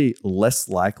actually less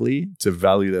likely to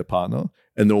value their partner,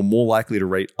 and they were more likely to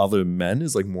rate other men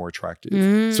as like more attractive.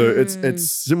 So it's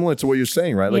similar to what you're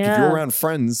saying, right? Like if you're around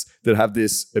friends that have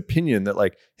this opinion that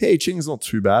like, hey, cheating's not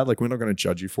too bad, like we're not going to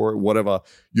judge you for it, whatever,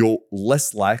 you're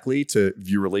less likely to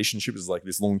view relationships as like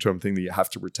this long-term thing that you have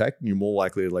to protect, and you're more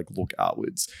likely to like look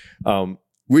outwards.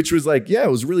 Which was like,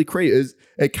 it was really crazy.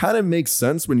 It kind of makes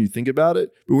sense when you think about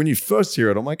it. But when you first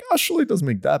hear it, I'm like, surely it doesn't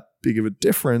make that big of a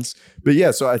difference. But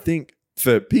yeah, so I think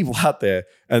for people out there,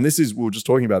 and we were just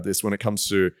talking about this when it comes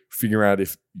to figuring out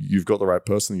if you've got the right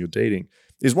person you're dating,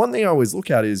 is one thing I always look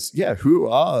at is, who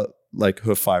are like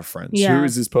her 5 friends? Yeah. Who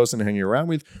is this person hanging around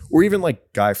with? Or even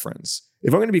like guy friends.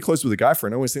 If I'm going to be close with a guy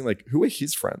friend, I always think like, who are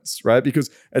his friends, right? Because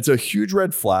it's a huge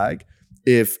red flag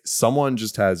if someone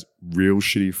just has real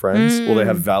shitty friends or they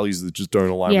have values that just don't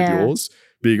align with yours.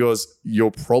 because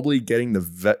you're probably getting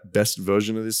the best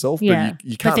version of yourself, but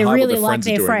you can't they hide really what like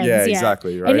their friends. Yeah,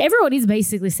 exactly. Right. And everyone is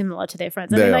basically similar to their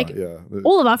friends. I mean, like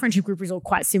all of our friendship group is all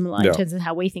quite similar in terms of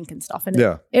how we think and stuff. And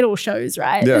it all shows,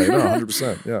 right? Yeah,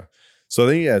 100%. Yeah. So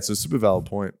I think, it's a super valid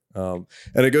point. And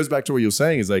it goes back to what you're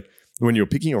saying is like, when you're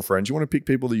picking your friends, you want to pick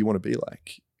people that you want to be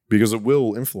like, because it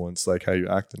will influence like how you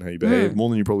act and how you behave more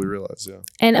than you probably realize. Yeah.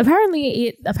 And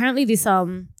apparently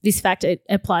this fact, it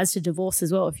applies to divorce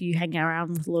as well. If you hang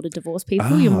around with a lot of divorced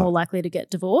people, you're more likely to get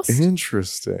divorced.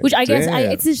 Interesting. Which I guess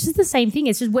it's just the same thing.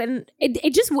 It's just when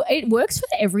it works for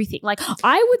everything. Like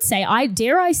I would say,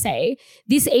 I say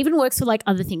this even works for like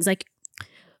other things. Like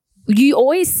you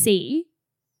always see,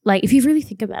 like if you really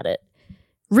think about it,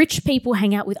 rich people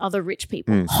hang out with other rich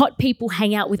people. Hot people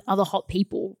hang out with other hot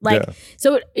people. Like,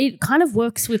 so it kind of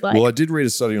works with like. Well, I did read a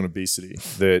study on obesity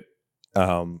that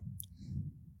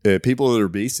people that are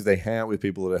obese, if they hang out with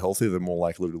people that are healthy, they're more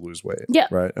likely to lose weight. Yeah.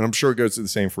 Right. And I'm sure it goes to the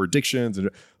same for addictions and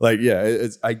like,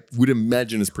 I would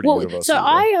imagine it's pretty universal. So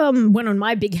I went on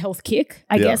my big health kick,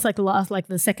 I guess like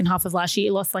the second half of last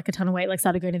year, lost like a ton of weight, like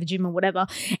started going to the gym or whatever.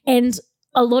 And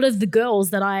a lot of the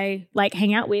girls that I like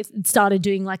hang out with started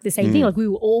doing like the same thing. Like we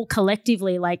were all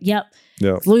collectively like,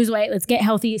 lose weight, let's get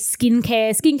healthy,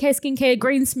 skincare,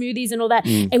 green smoothies and all that.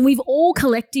 And we've all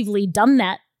collectively done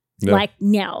that like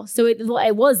now. So it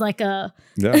was like it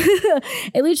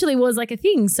literally was like a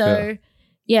thing. So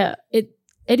it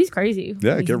is crazy.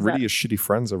 Yeah, get rid of your shitty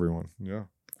friends, everyone. Yeah.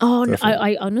 Oh, no,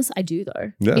 I honestly, I do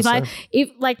though. Yeah, if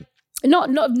like,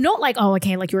 not like, oh,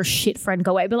 okay, like you're a shit friend,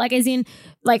 go away. But like as in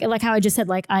like how I just said,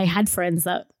 like I had friends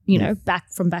that, you know, back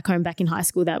home, back in high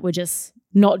school that were just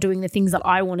not doing the things that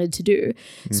I wanted to do.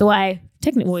 So I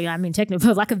technically,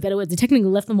 for lack of better words, I technically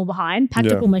left them all behind,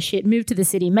 packed up all my shit, moved to the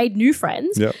city, made new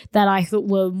friends that I thought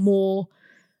were more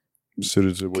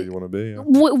suited to what you want to be.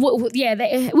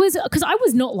 It was because I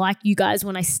was not like you guys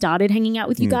when I started hanging out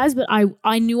with you guys, but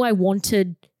I knew I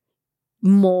wanted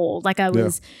more. Like I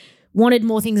was wanted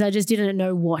more things. I just didn't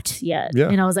know what yet. Yeah.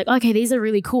 And I was like, okay, these are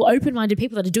really cool, open-minded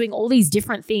people that are doing all these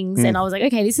different things. And I was like,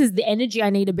 okay, this is the energy I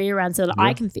need to be around so that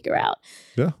I can figure out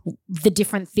the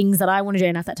different things that I want to do.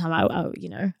 And at that time,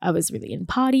 I was really in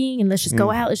partying and let's just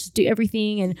go out, let's just do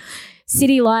everything and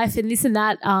city life and this and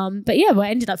that. But I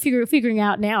ended up figuring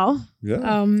out now.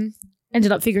 Yeah.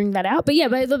 Ended up figuring that out. But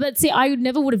but see, I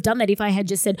never would have done that if I had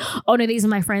just said, oh no, these are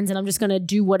my friends and I'm just going to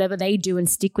do whatever they do and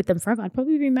stick with them forever. I'd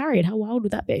probably be married. How wild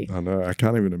would that be? I know. I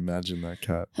can't even imagine that,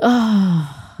 Kat.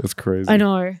 Oh, that's crazy. I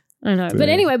know. Damn. But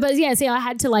anyway, see, I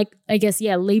had to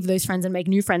leave those friends and make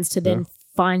new friends to then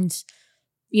find,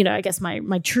 I guess my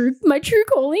true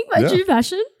calling, my true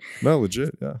passion. No,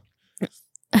 legit. Yeah.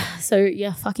 So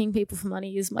fucking people for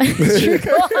money is my true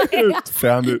calling.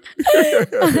 Found it.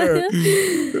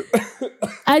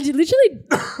 I literally.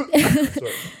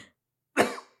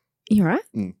 You right?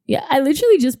 Yeah, I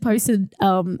literally just posted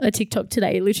a TikTok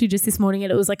today, literally just this morning,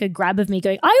 and it was like a grab of me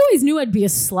going, I always knew I'd be a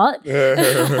slut.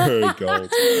 God.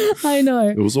 I know.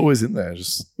 It was always in there.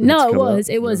 It was.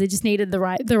 It just needed the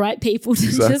right people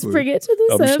to just bring it to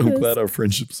the surface. I'm glad our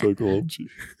friendship circle helped you.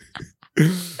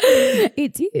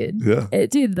 It did. Yeah.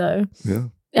 It did though. Yeah.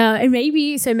 And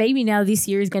maybe now this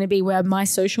year is going to be where my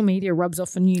social media rubs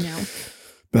off on you now.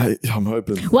 But I'm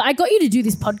hoping. Well, I got you to do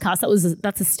this podcast.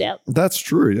 That's a step. That's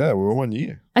true. Yeah, we're 1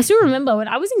 year. I still remember when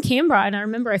I was in Canberra and I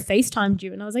remember I FaceTimed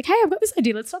you and I was like, hey, I've got this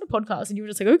idea. Let's start a podcast. And you were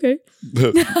just like, okay.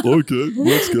 Okay,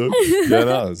 let's go. Yeah,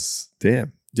 no,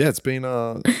 damn. Yeah, it's been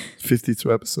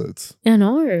 52 episodes. I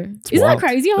know. Isn't that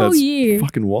crazy? A whole year.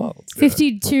 Fucking wild.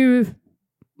 52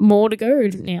 more to go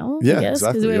now. Yeah, I guess,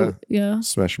 exactly. Yeah.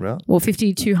 Smash them out. Well,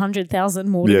 5,200,000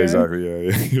 more to go. Yeah, exactly. Yeah.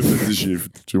 This year,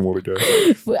 2 more to go.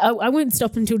 I won't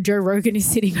stop until Joe Rogan is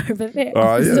sitting over there.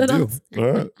 Oh, yeah, deal.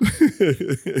 All right.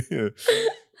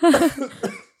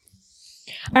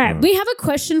 All right. We have a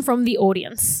question from the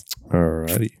audience. All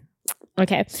righty.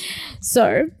 Okay.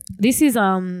 So this is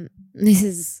one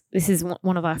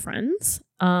of our friends.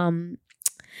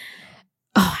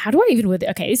 How do I even word it?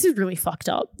 Okay, this is really fucked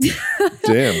up.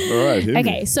 Damn. All right.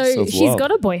 Okay, so she's got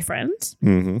a boyfriend.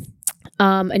 Mm-hmm.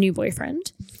 A new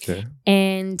boyfriend. Okay.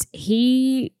 And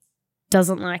he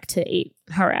doesn't like to eat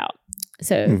her out.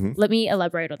 So let me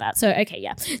elaborate on that. So, okay,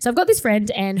 yeah. So I've got this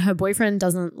friend and her boyfriend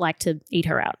doesn't like to eat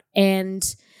her out. And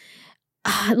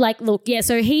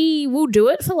so he will do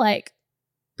it for like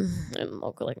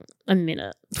a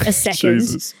minute, a second,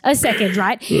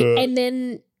 right? And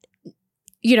then,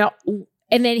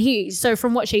 and then so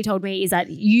from what she told me is that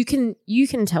you can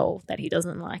tell that he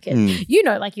doesn't like it.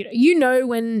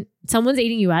 someone's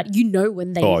eating you out, you know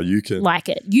when they like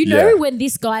it. You Yeah. know when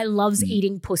this guy loves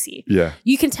eating pussy. Yeah.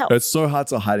 You can tell. It's so hard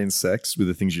to hide in sex with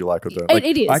the things you like or don't. Like,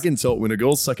 it is. I can tell when a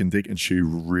girl's sucking dick and she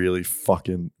really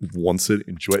fucking wants it,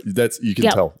 enjoy it. You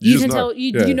can tell. You can tell.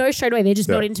 You know straight away they're just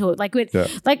not into it. Like when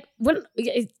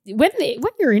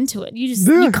you're into it,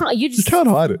 you can't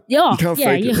hide it. Yeah. You can't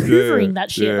fake you're it. hoovering that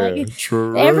shit. Like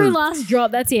true. every last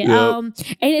drop, that's it. Yep. And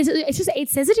it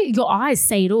says it in your eyes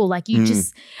say it all. Like you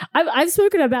just I've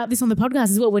spoken about this on the podcast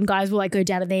as well when guys will like go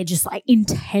down and they're just like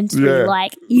intensely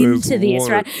like into this,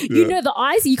 right? You know the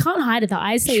eyes, you can't hide it. The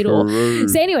eyes say it all.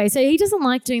 So anyway, so he doesn't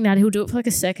like doing that. He'll do it for like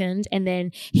a second and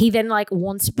then he like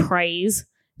wants praise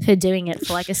for doing it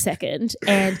for like a second.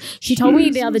 And she told me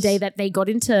the other day that they got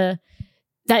into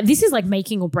that this is like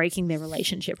making or breaking their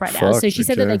relationship right now. So she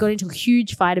said that they got into a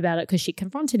huge fight about it because she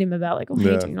confronted him about like, oh,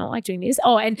 hey, do you not like doing this?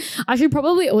 Oh, and I should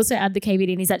probably also add the caveat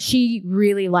in is that she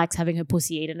really likes having her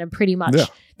pussy eaten and pretty much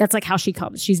that's like how she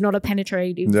comes. She's not a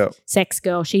penetrative sex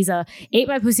girl. She's a eat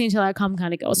my pussy until I come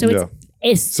kind of girl. So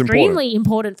it's extremely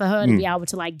important for her to be able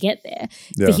to like get there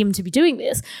for him to be doing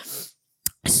this.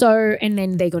 So, and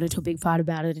then they got into a big fight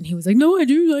about it and he was like, no, I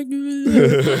do like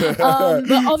it.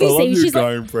 But obviously I love she's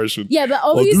guy like, impression. yeah, but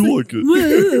obviously, I do like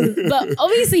it. but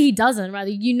obviously he doesn't, right?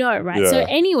 You know, right? So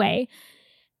anyway,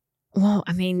 well,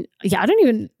 I mean, I don't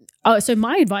even, so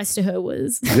my advice to her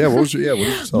was, what did you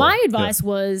tell my her? advice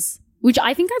was, which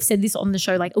I think I've said this on the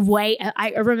show, like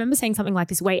I remember saying something like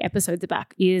this way episodes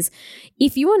back is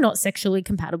if you are not sexually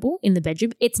compatible in the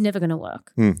bedroom, it's never going to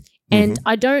work. And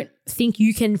I don't think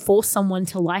you can force someone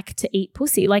to like to eat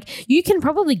pussy. Like you can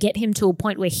probably get him to a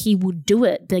point where he would do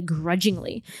it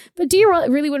begrudgingly. But do you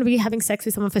really want to be having sex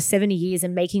with someone for 70 years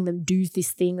and making them do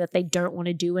this thing that they don't want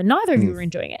to do and neither of you are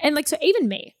enjoying it? And like, so even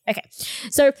me. Okay.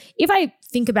 So if I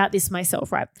think about this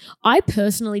myself, right, I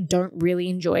personally don't really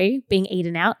enjoy being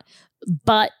eaten out,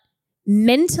 but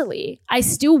mentally, I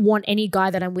still want any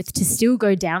guy that I'm with to still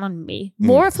go down on me.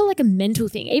 More for like a mental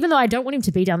thing, even though I don't want him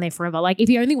to be down there forever. Like if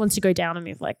he only wants to go down on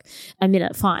me for like a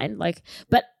minute, fine. Like,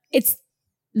 but it's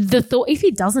the thought, if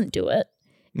he doesn't do it,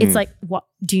 it's like, what,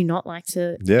 do you not like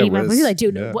to eat my pussy? Like, do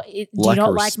you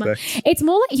not like my, it's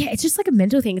more like, it's just like a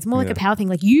mental thing. It's more like a power thing.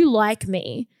 Like you like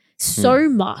me so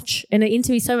much and are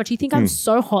into me so much. You think I'm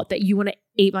so hot that you want to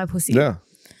eat my pussy. Yeah.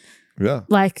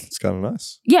 Like, it's kind of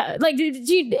nice. Yeah. Like, do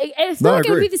you, I feel like it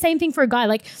would be the same thing for a guy.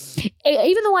 Like,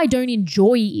 even though I don't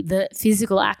enjoy the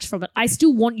physical act from it, I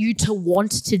still want you to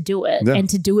want to do it and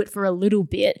to do it for a little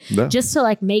bit just to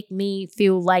like make me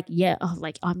feel like,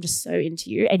 like I'm just so into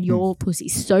you and your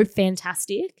pussy's so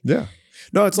fantastic. Yeah.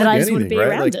 No, it's like anything,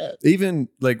 right? Like it. even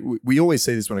like we always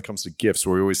say this when it comes to gifts,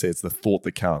 where we always say it's the thought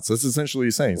that counts. That's essentially what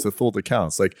you're saying. It's the thought that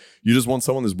counts. Like you just want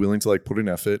someone that's willing to like put in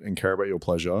effort and care about your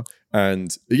pleasure.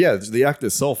 And the act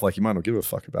itself, like you might not give a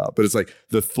fuck about, but it's like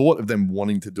the thought of them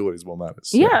wanting to do it is what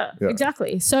matters. Yeah,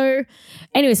 exactly. So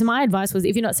anyway, so my advice was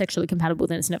if you're not sexually compatible,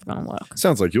 then it's never going to work.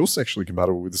 Sounds like you're sexually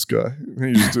compatible with this guy.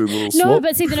 You just do a little swap. No,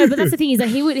 but that's the thing is that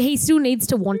he still needs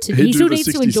to want to. He still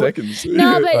needs to enjoy. Seconds.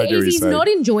 No, but if he's not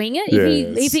enjoying it,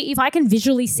 if I can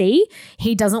visually see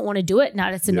he doesn't want to do it,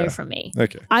 no, that's a no from me.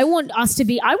 Okay. I want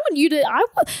you to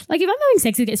like if I'm having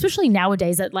sex with you, especially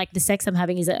nowadays that like the sex I'm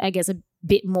having is I guess a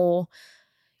bit more,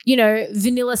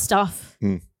 vanilla stuff.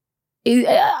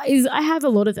 Is I have a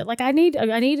lot of it. Like I need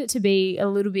it to be a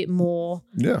little bit more.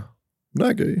 Yeah. No,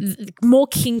 I get you. More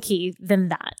kinky than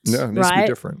that. Yeah, it needs to be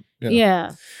different.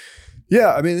 Yeah.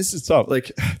 Yeah, I mean, this is tough.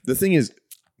 Like the thing is,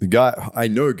 I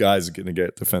know guys are going to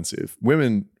get defensive.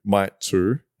 Women might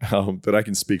too, but I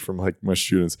can speak from like my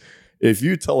students. If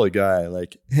you tell a guy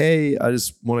like, hey, I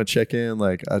just want to check in,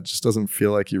 like, I just doesn't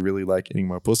feel like you really like eating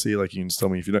my pussy, like you can just tell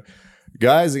me if you don't.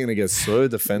 Guys are going to get so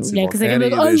defensive. Yeah, because they're going to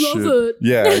be like, I love it.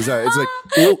 Yeah, exactly. It's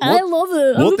like, I love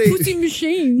it. I'm a pussy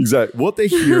machine. Exactly. What they're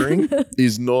hearing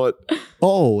is not,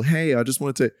 oh, hey, I just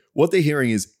wanted to. What they're hearing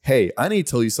is, hey, I need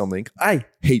to tell you something. I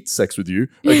hate sex with you.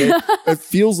 Okay? It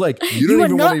feels like you don't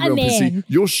even want to eat my pussy.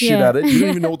 You're shit at it. You don't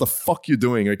even know what the fuck you're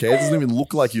doing. Okay, it doesn't even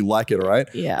look like you like it. All right.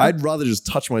 Yeah. I'd rather just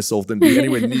touch myself than be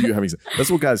anywhere near you having sex. That's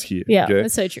what guys hear. Yeah, okay?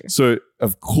 that's so true. So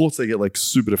of course they get like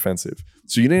super defensive.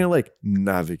 So you need to like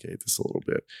navigate this a little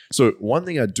bit. So one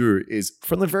thing I do is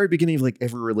from the very beginning of like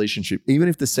every relationship, even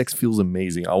if the sex feels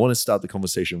amazing, I want to start the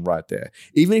conversation right there.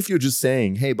 Even if you're just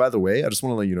saying, hey, by the way, I just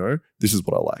want to let you know, this is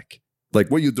what I like. Like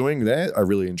what you're doing there, I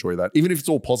really enjoy that. Even if it's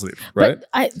all positive, right?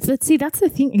 But see, that's the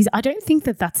thing. Is I don't think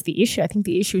that that's the issue. I think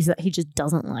the issue is that he just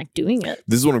doesn't like doing it.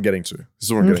 This is what I'm getting to.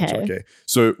 Okay.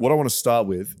 So what I want to start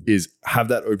with is have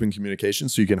that open communication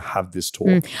so you can have this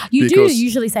talk. You do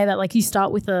usually say that, like you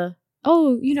start with a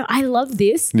oh, I love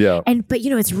this. Yeah. But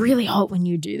it's really hot when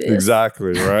you do this.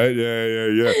 Exactly, right?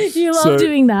 Yeah. You love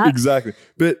doing that. Exactly.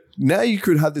 But now you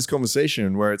could have this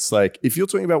conversation where it's like, if you're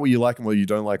talking about what you like and what you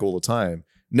don't like all the time,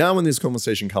 now when this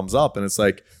conversation comes up and it's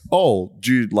like, oh,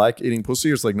 do you like eating pussy?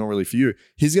 Or it's like, not really for you.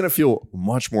 He's going to feel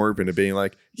much more open to being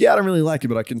like, yeah, I don't really like it,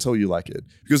 but I can tell you like it.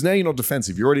 Because now you're not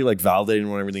defensive. You're already like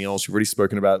validating on everything else. You've already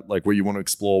spoken about like what you want to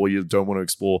explore, what you don't want to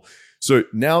explore. So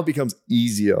now it becomes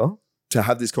easier to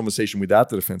have this conversation without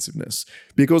the defensiveness.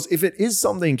 Because if it is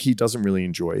something he doesn't really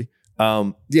enjoy,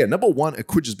 number one, it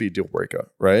could just be a deal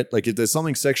breaker, right? Like if there's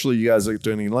something sexually you guys are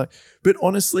doing like, but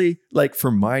honestly, like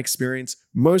from my experience,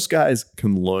 most guys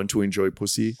can learn to enjoy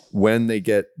pussy when they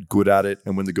get good at it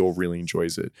and when the girl really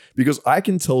enjoys it. Because I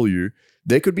can tell you,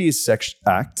 there could be a sex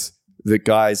act that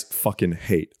guys fucking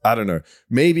hate. I don't know.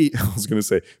 Maybe, I was going to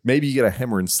say, maybe you get a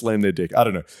hammer and slam their dick. I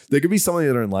don't know. There could be something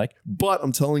they don't like, but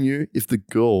I'm telling you, if the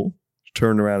girl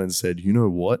turned around and said, you know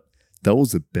what? That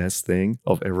was the best thing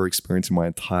I've ever experienced in my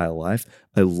entire life.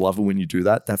 I love it when you do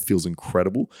that. That feels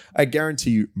incredible. I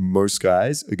guarantee you most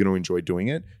guys are going to enjoy doing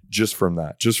it just from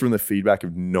that, just from the feedback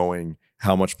of knowing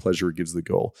how much pleasure it gives the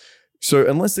girl. So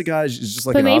unless the guy is just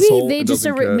like an asshole, they're just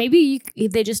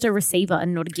they're just a receiver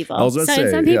and not a giver. I was about to say,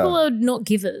 some people are not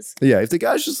givers. Yeah, if the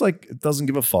guy's just like doesn't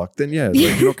give a fuck, then like,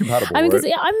 you're not compatible. I mean, because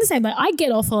right? I'm the same. Like I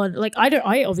get off on like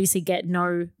I obviously get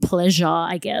no pleasure,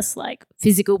 I guess, like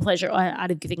physical pleasure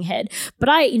out of giving head, but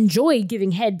I enjoy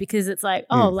giving head because it's like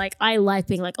like I like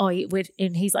being like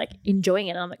and he's like enjoying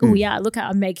it, and I'm like look how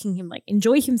I'm making him like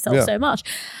enjoy himself so much.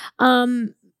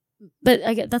 But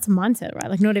I get that's a mindset,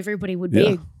 right? Like not everybody would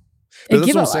be. But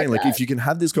that's what I'm saying. Like, if you can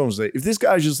have this conversation, if this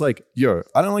guy's just like, yo,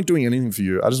 I don't like doing anything for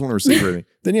you, I just want to receive everything,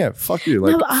 then fuck you.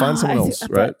 Like, find someone else,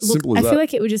 right? Simple as that. I feel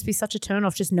like it would just be such a turn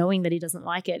off just knowing that he doesn't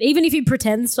like it, even if he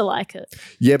pretends to like it.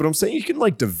 Yeah, but I'm saying you can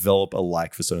like develop a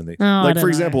like for certain things. Like, for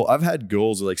example, I've had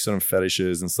girls with like certain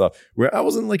fetishes and stuff where I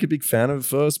wasn't like a big fan of it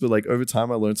first, but like over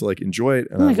time I learned to like enjoy it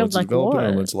and I learned to develop it and I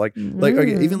learned to like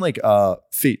okay, even like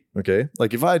feet, okay?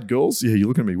 Like if I had girls, you're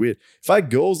looking at me weird. If I had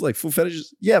girls like full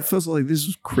fetishes, first of all, like this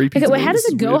is creepy. Okay, well, how does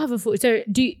a girl have a foot? So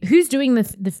who's doing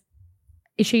the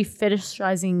is she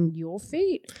fetishizing your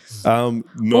feet? No.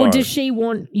 Or does she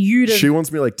want you to? She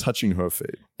wants me like touching her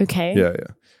feet. Okay. Yeah.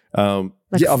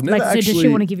 I've never actually. So does she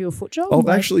want to give you a foot job?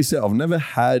 I've actually said I've never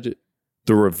had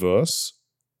the reverse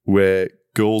where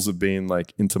girls have been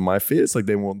like into my feet. It's like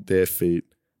they want their feet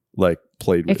like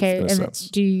played with. Okay, in a sense.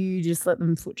 Do you just let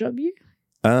them foot job you?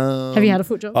 Have you had a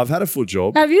foot job? I've had a foot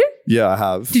job. Have you? Yeah, I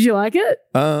have. Did you like it?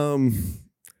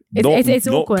 It's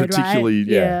awkward, particularly, right?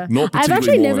 Yeah. Not particularly. I've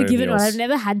actually never given one. I've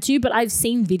never had to, but I've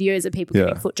seen videos of people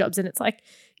giving foot jobs, and it's like,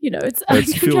 it's I'm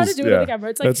trying to do it on the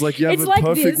camera. It's like you have a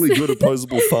perfectly good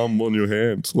opposable thumb on your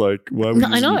hand. Like, why would you?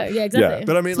 I know, yeah, exactly. Yeah,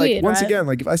 but I mean, it's like weird, once again,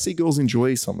 like if I see girls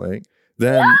enjoy something,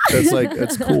 then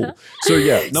it's cool. So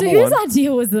whose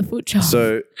idea was the foot job?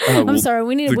 So I'm sorry,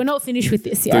 we're not finished with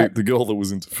this yet. The girl that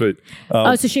was into feet.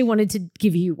 So she wanted to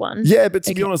give you one. Yeah, but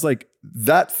to be honest, like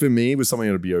that for me was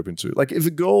something I'd be open to. Like if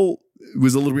a girl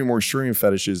was a little bit more extreme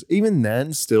fetishes, even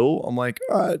then still, I'm like,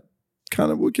 all right,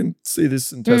 kind of we can see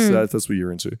this and test it out if that's what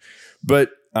you're into.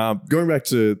 But going back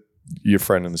to your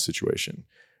friend in the situation,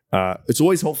 it's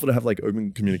always helpful to have like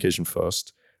open communication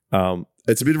first.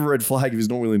 It's a bit of a red flag if he's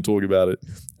not willing to talk about it.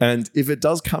 And if it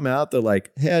does come out that like,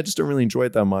 hey, I just don't really enjoy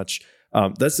it that much,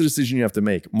 that's the decision you have to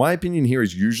make. My opinion here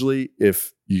is usually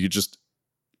if you could just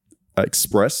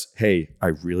express, hey, I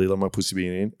really love my pussy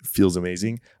being in. It feels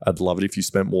amazing. I'd love it if you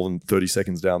spent more than 30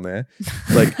 seconds down there.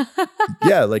 Like,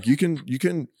 like you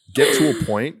can get to a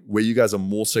point where you guys are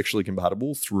more sexually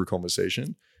compatible through a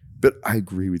conversation. But I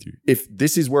agree with you. If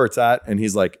this is where it's at and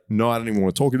he's like, no, I don't even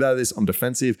want to talk about this. I'm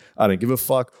defensive. I don't give a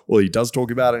fuck. Or he does talk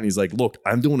about it and he's like, look,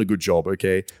 I'm doing a good job,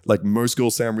 okay? Like most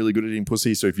girls say I'm really good at eating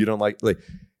pussy. So if you don't like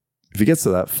if it gets to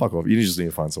that, fuck off. You just need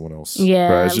to find someone else.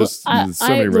 Yeah. Right? It's just there's so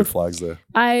many red flags there.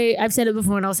 I've said it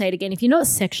before and I'll say it again. If you're not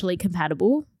sexually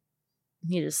compatible,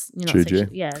 you're not sexually.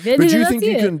 Yeah. But do you think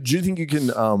you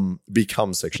can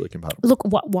become sexually compatible? Look,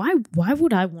 why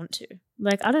would I want to?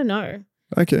 Like, I don't know.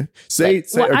 Okay. Say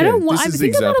okay, I don't want. This I is the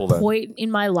think I'm example at a point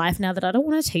in my life now that I don't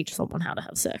want to teach someone how to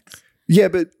have sex. Yeah,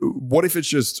 but what if it's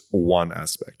just one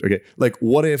aspect? Okay, like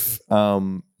what if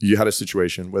you had a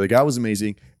situation where the guy was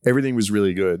amazing, everything was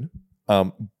really good,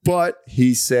 but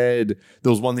he said there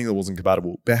was one thing that wasn't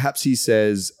compatible. Perhaps he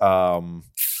says, look,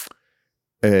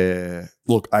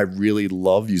 I really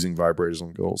love using vibrators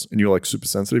on girls, and you're like super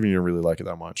sensitive and you don't really like it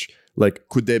that much. Like,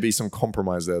 could there be some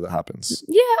compromise there that happens?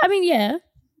 Yeah, I mean, yeah.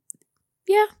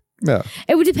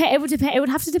 It would depend. It would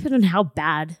have to depend on how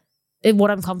bad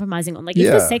what I'm compromising on. Like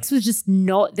if the sex was just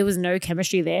there was no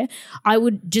chemistry there,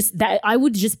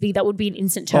 that would be an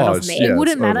instant turn off for me. It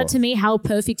wouldn't matter to me how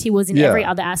perfect he was in every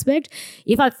other aspect.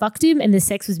 If I fucked him and the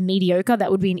sex was mediocre,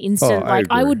 that would be an instant,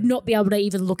 I would not be able to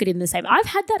even look at him the same. I've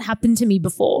had that happen to me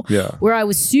before where I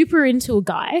was super into a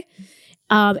guy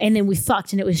and then we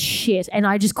fucked and it was shit and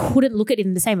I just couldn't look at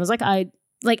him the same. I was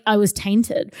I was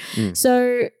tainted.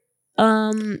 So,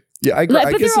 yeah, I agree.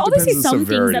 But there are obviously some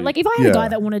things that, like, if I had a guy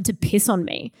that wanted to piss on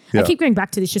me, I keep going back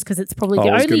to this just because it's probably the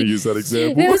only. I was going to use that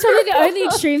example. It's probably the only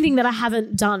extreme thing that I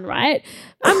haven't done, right?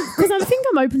 Because I think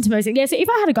I'm open to most things. Yeah, so if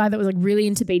I had a guy that was like really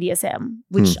into BDSM,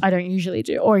 which I don't usually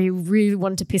do, or he really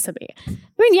wanted to piss at me, I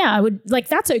mean, yeah, I would like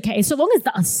that's okay. So long as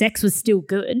the sex was still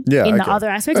good in the other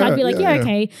aspects, I'd be like,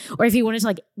 okay. Or if he wanted to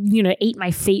like, eat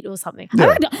my feet or something.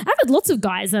 I've had lots of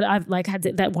guys that I've like had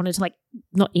that wanted to like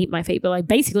not eat my feet, but like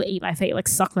basically eat my feet, like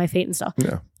suck my feet and stuff.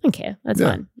 Yeah. I don't care. That's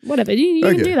fine. Whatever. You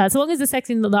can do that. So long as the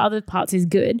sex in the other parts is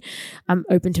good, I'm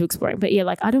open to exploring. But yeah,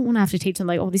 like I don't want to have to teach them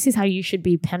like, oh, this is how you should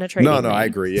be penetrating. No, I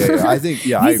agree. Yeah. I think,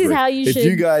 this I agree. Is how you if should.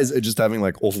 you guys are just having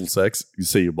like awful sex, you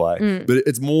see your bye. But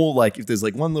it's more like if there's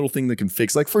like one little thing that can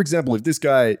fix, like for example, if this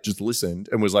guy just listened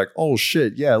and was like, oh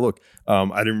shit, yeah, look,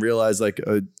 I didn't realize like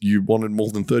you wanted more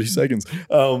than 30 seconds.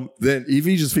 Then if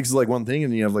he just fixes like one thing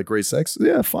and you have like great sex,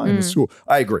 yeah, fine, it's cool.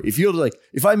 I agree. If you're like,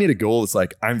 if I meet a girl that's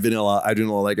like, I'm vanilla, I do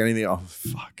not like anything, oh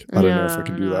fuck, I don't know if I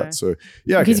can do that. So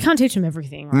yeah, because you can't teach them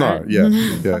everything, right? No, yeah,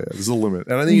 there's a limit.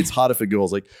 And I think it's harder for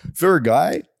girls. Like for a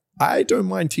guy, I don't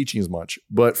mind teaching as much,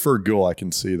 but for a girl, I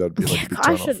can see that'd be like a big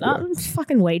turn off. I'm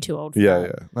fucking way too old for that.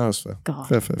 Yeah, that was fair. God.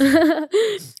 Fair.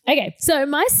 Okay, so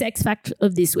my sex fact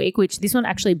of this week, which this one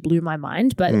actually blew my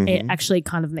mind, but it actually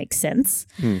kind of makes sense.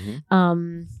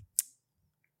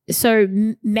 So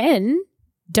men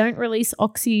don't release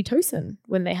oxytocin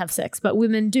when they have sex, but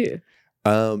women do.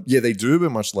 Yeah, they do,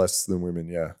 but much less than women.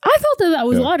 Yeah, I thought that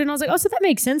was odd, and I was like, oh, so that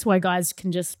makes sense why guys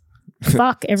can just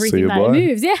fuck everything that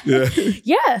moves. Yeah.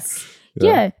 Yes.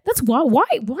 Yeah. That's why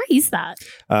is that?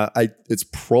 It's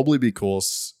probably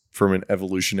because from an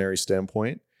evolutionary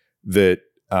standpoint that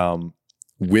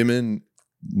women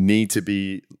need to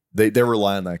be they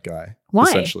rely on that guy. Why?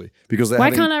 Essentially. Because why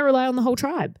can't I rely on the whole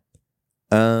tribe?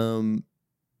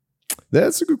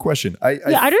 That's a good question. I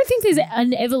don't think there's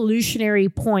an evolutionary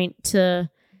point to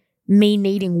me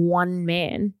needing one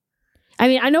man. I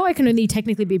mean, I know I can only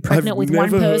technically be pregnant with one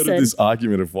person. I've never heard of this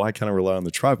argument of why can't I rely on the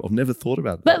tribe. I've never thought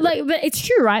about it. But it's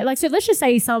true, right? Like, so let's just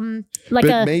say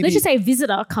let's just say a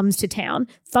visitor comes to town,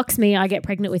 fucks me, I get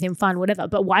pregnant with him, fine, whatever.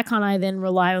 But why can't I then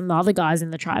rely on the other guys in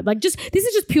the tribe? Like, this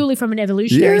is just purely from an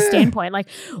evolutionary standpoint. Like,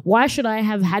 why should I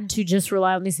have had to just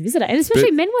rely on this visitor? And especially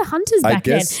men were hunters back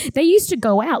then. They used to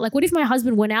go out. Like, what if my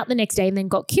husband went out the next day and then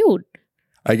got killed?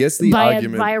 I guess the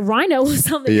argument by a rhino or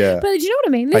something. Yeah. But do you know what I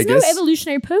mean? There's no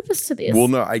evolutionary purpose to this. Well,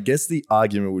 no, I guess the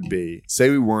argument would be, say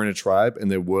we were in a tribe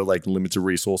and there were like limited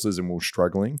resources and we were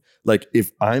struggling. Like if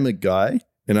I'm a guy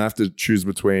and I have to choose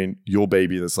between your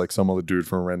baby that's like some other dude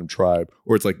from a random tribe,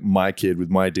 or it's like my kid with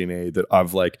my DNA that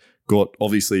I've like got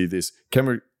obviously this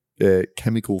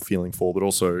chemical feeling for, but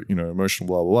also, emotional,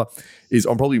 blah, blah, blah, is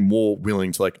I'm probably more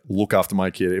willing to like look after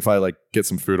my kid. If I like get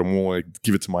some food, I'm more like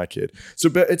give it to my kid. So,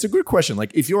 but it's a good question.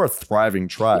 Like if you're a thriving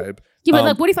tribe. Yeah, but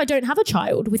like what if I don't have a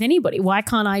child with anybody? Why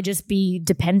can't I just be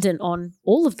dependent on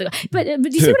all of the, but do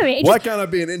you see what I mean? Why can't I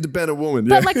be an independent woman?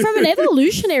 But like from an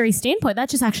evolutionary standpoint, that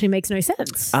just actually makes no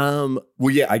sense. Well,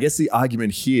 yeah, I guess the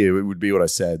argument here, it would be what I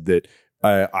said, that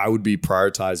I would be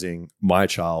prioritizing my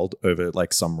child over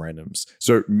like some randoms.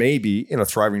 So maybe in a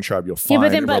thriving tribe, you're fine.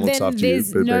 Yeah, but then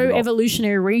there's no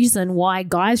evolutionary reason why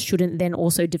guys shouldn't then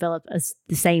also develop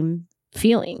the same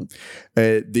feeling.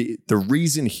 The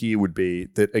reason here would be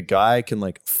that a guy can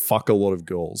like fuck a lot of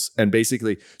girls. And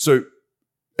basically, so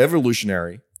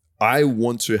evolutionary, I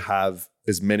want to have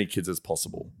as many kids as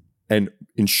possible and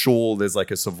ensure there's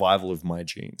like a survival of my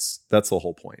genes. That's the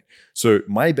whole point. So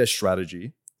my best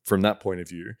strategy from that point of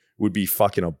view would be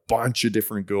fucking a bunch of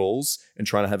different girls and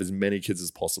trying to have as many kids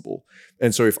as possible.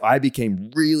 And so if I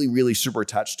became really, really super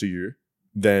attached to you,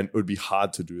 then it would be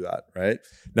hard to do that, right?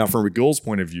 Now, from a girl's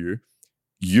point of view,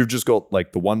 you've just got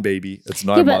like the one baby. It's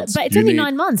 9 months. But it's only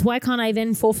 9 months. Why can't I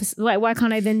then why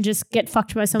can't I then just get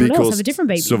fucked by someone else, have a different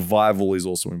baby? Survival is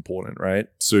also important, right?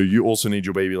 So you also need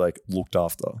your baby like looked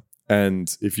after.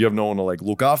 And if you have no one to like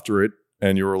look after it,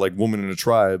 and you're like woman in a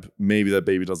tribe, maybe that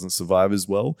baby doesn't survive as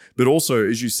well. But also,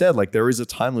 as you said, like there is a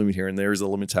time limit here and there is a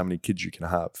limit to how many kids you can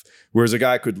have. Whereas a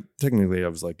guy could technically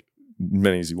have like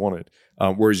many as he wanted.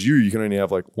 Whereas you can only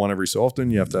have like one every so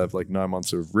often. You have to have like 9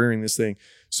 months of rearing this thing.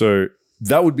 So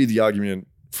that would be the argument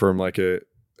from like a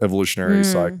evolutionary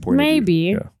psych point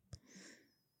maybe. of view.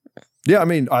 Yeah, I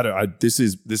mean, this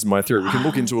is my theory. We can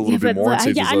look into a little bit more and see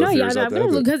if there's other theories out there.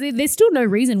 Because there's still no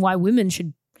reason why women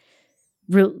should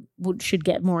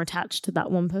get more attached to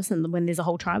that one person when there's a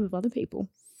whole tribe of other people.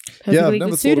 Yeah, I've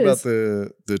never thought about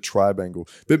the tribe angle.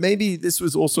 But maybe this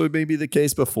was also the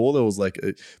case before. There was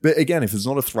but again, if it's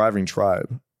not a thriving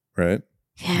tribe, right?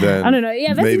 Yeah, then I don't know.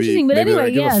 Yeah, that's interesting. But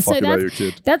anyway, so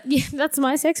that's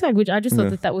my sex fact, which I just thought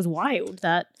that was wild.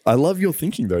 That I love your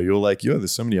thinking though. You're like,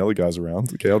 there's so many other guys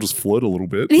around. Okay, I'll just flirt a little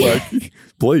bit. Like,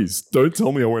 please don't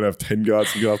tell me I won't have 10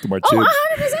 guys to go after my kid. 100%.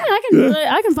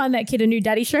 I can find that kid a new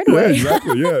daddy straight away. Yeah,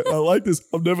 exactly. Yeah, I like this.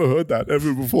 I've never heard that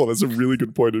ever before. That's a really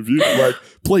good point of view. Like,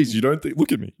 please,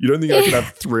 look at me. You don't think I can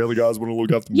have 3 other guys want to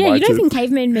look after my kid? Yeah, you don't think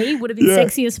caveman me would have been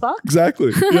sexy as fuck?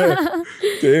 Exactly. Yeah.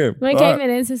 Damn. My caveman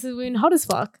ancestors were hot as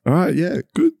fuck. All right. Yeah.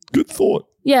 Good thought.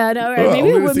 Yeah, no, right.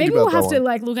 Maybe we'll have to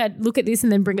look at this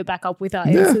and then bring it back up with our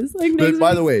answers. Like, but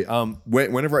by the way,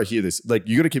 whenever I hear this, like,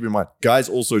 you got to keep in mind, guys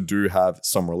also do have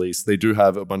some release. They do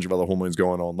have a bunch of other hormones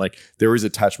going on. Like, there is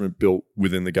attachment built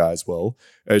within the guy as well.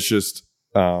 It's just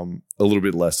a little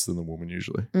bit less than the woman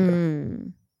usually.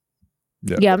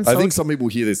 Yeah, I think some people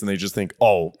hear this and they just think,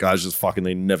 oh, guys just fucking,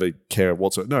 they never care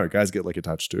whatsoever. No, guys get like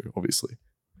attached too, obviously.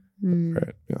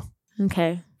 Right. Yeah.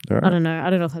 Okay. Right. I don't know.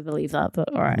 I don't know if I believe that,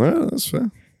 but all right. No, that's fair. All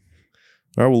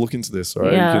right, we'll look into this. All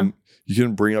right. Yeah. You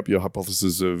can bring up your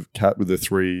hypothesis of cat with the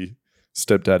 3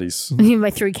 stepdaddies. My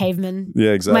 3 cavemen.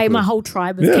 Yeah, exactly. My whole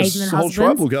tribe of cavemen husbands. The whole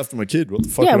tribe will look after my kid. What the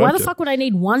fuck? Yeah, why the fuck would I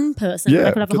need one person? Yeah,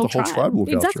 I could have get a whole the whole tribe look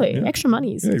exactly. After him, Extra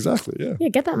monies. Yeah, exactly. Yeah. Yeah,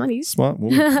 get that money. Smart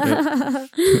woman. Yeah.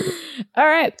 All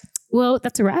right. Well,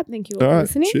 that's a wrap. Thank you all for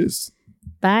listening. Cheers.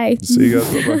 Bye. See you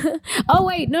guys. Bye-bye. Oh,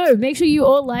 wait, no. Make sure you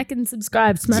all like and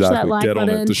subscribe. Smash that like Get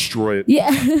button. on it. Destroy it. Yeah.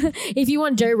 If you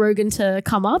want Joe Rogan to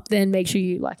come up, then make sure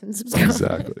you like and subscribe.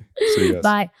 Exactly. See you guys.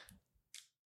 Bye.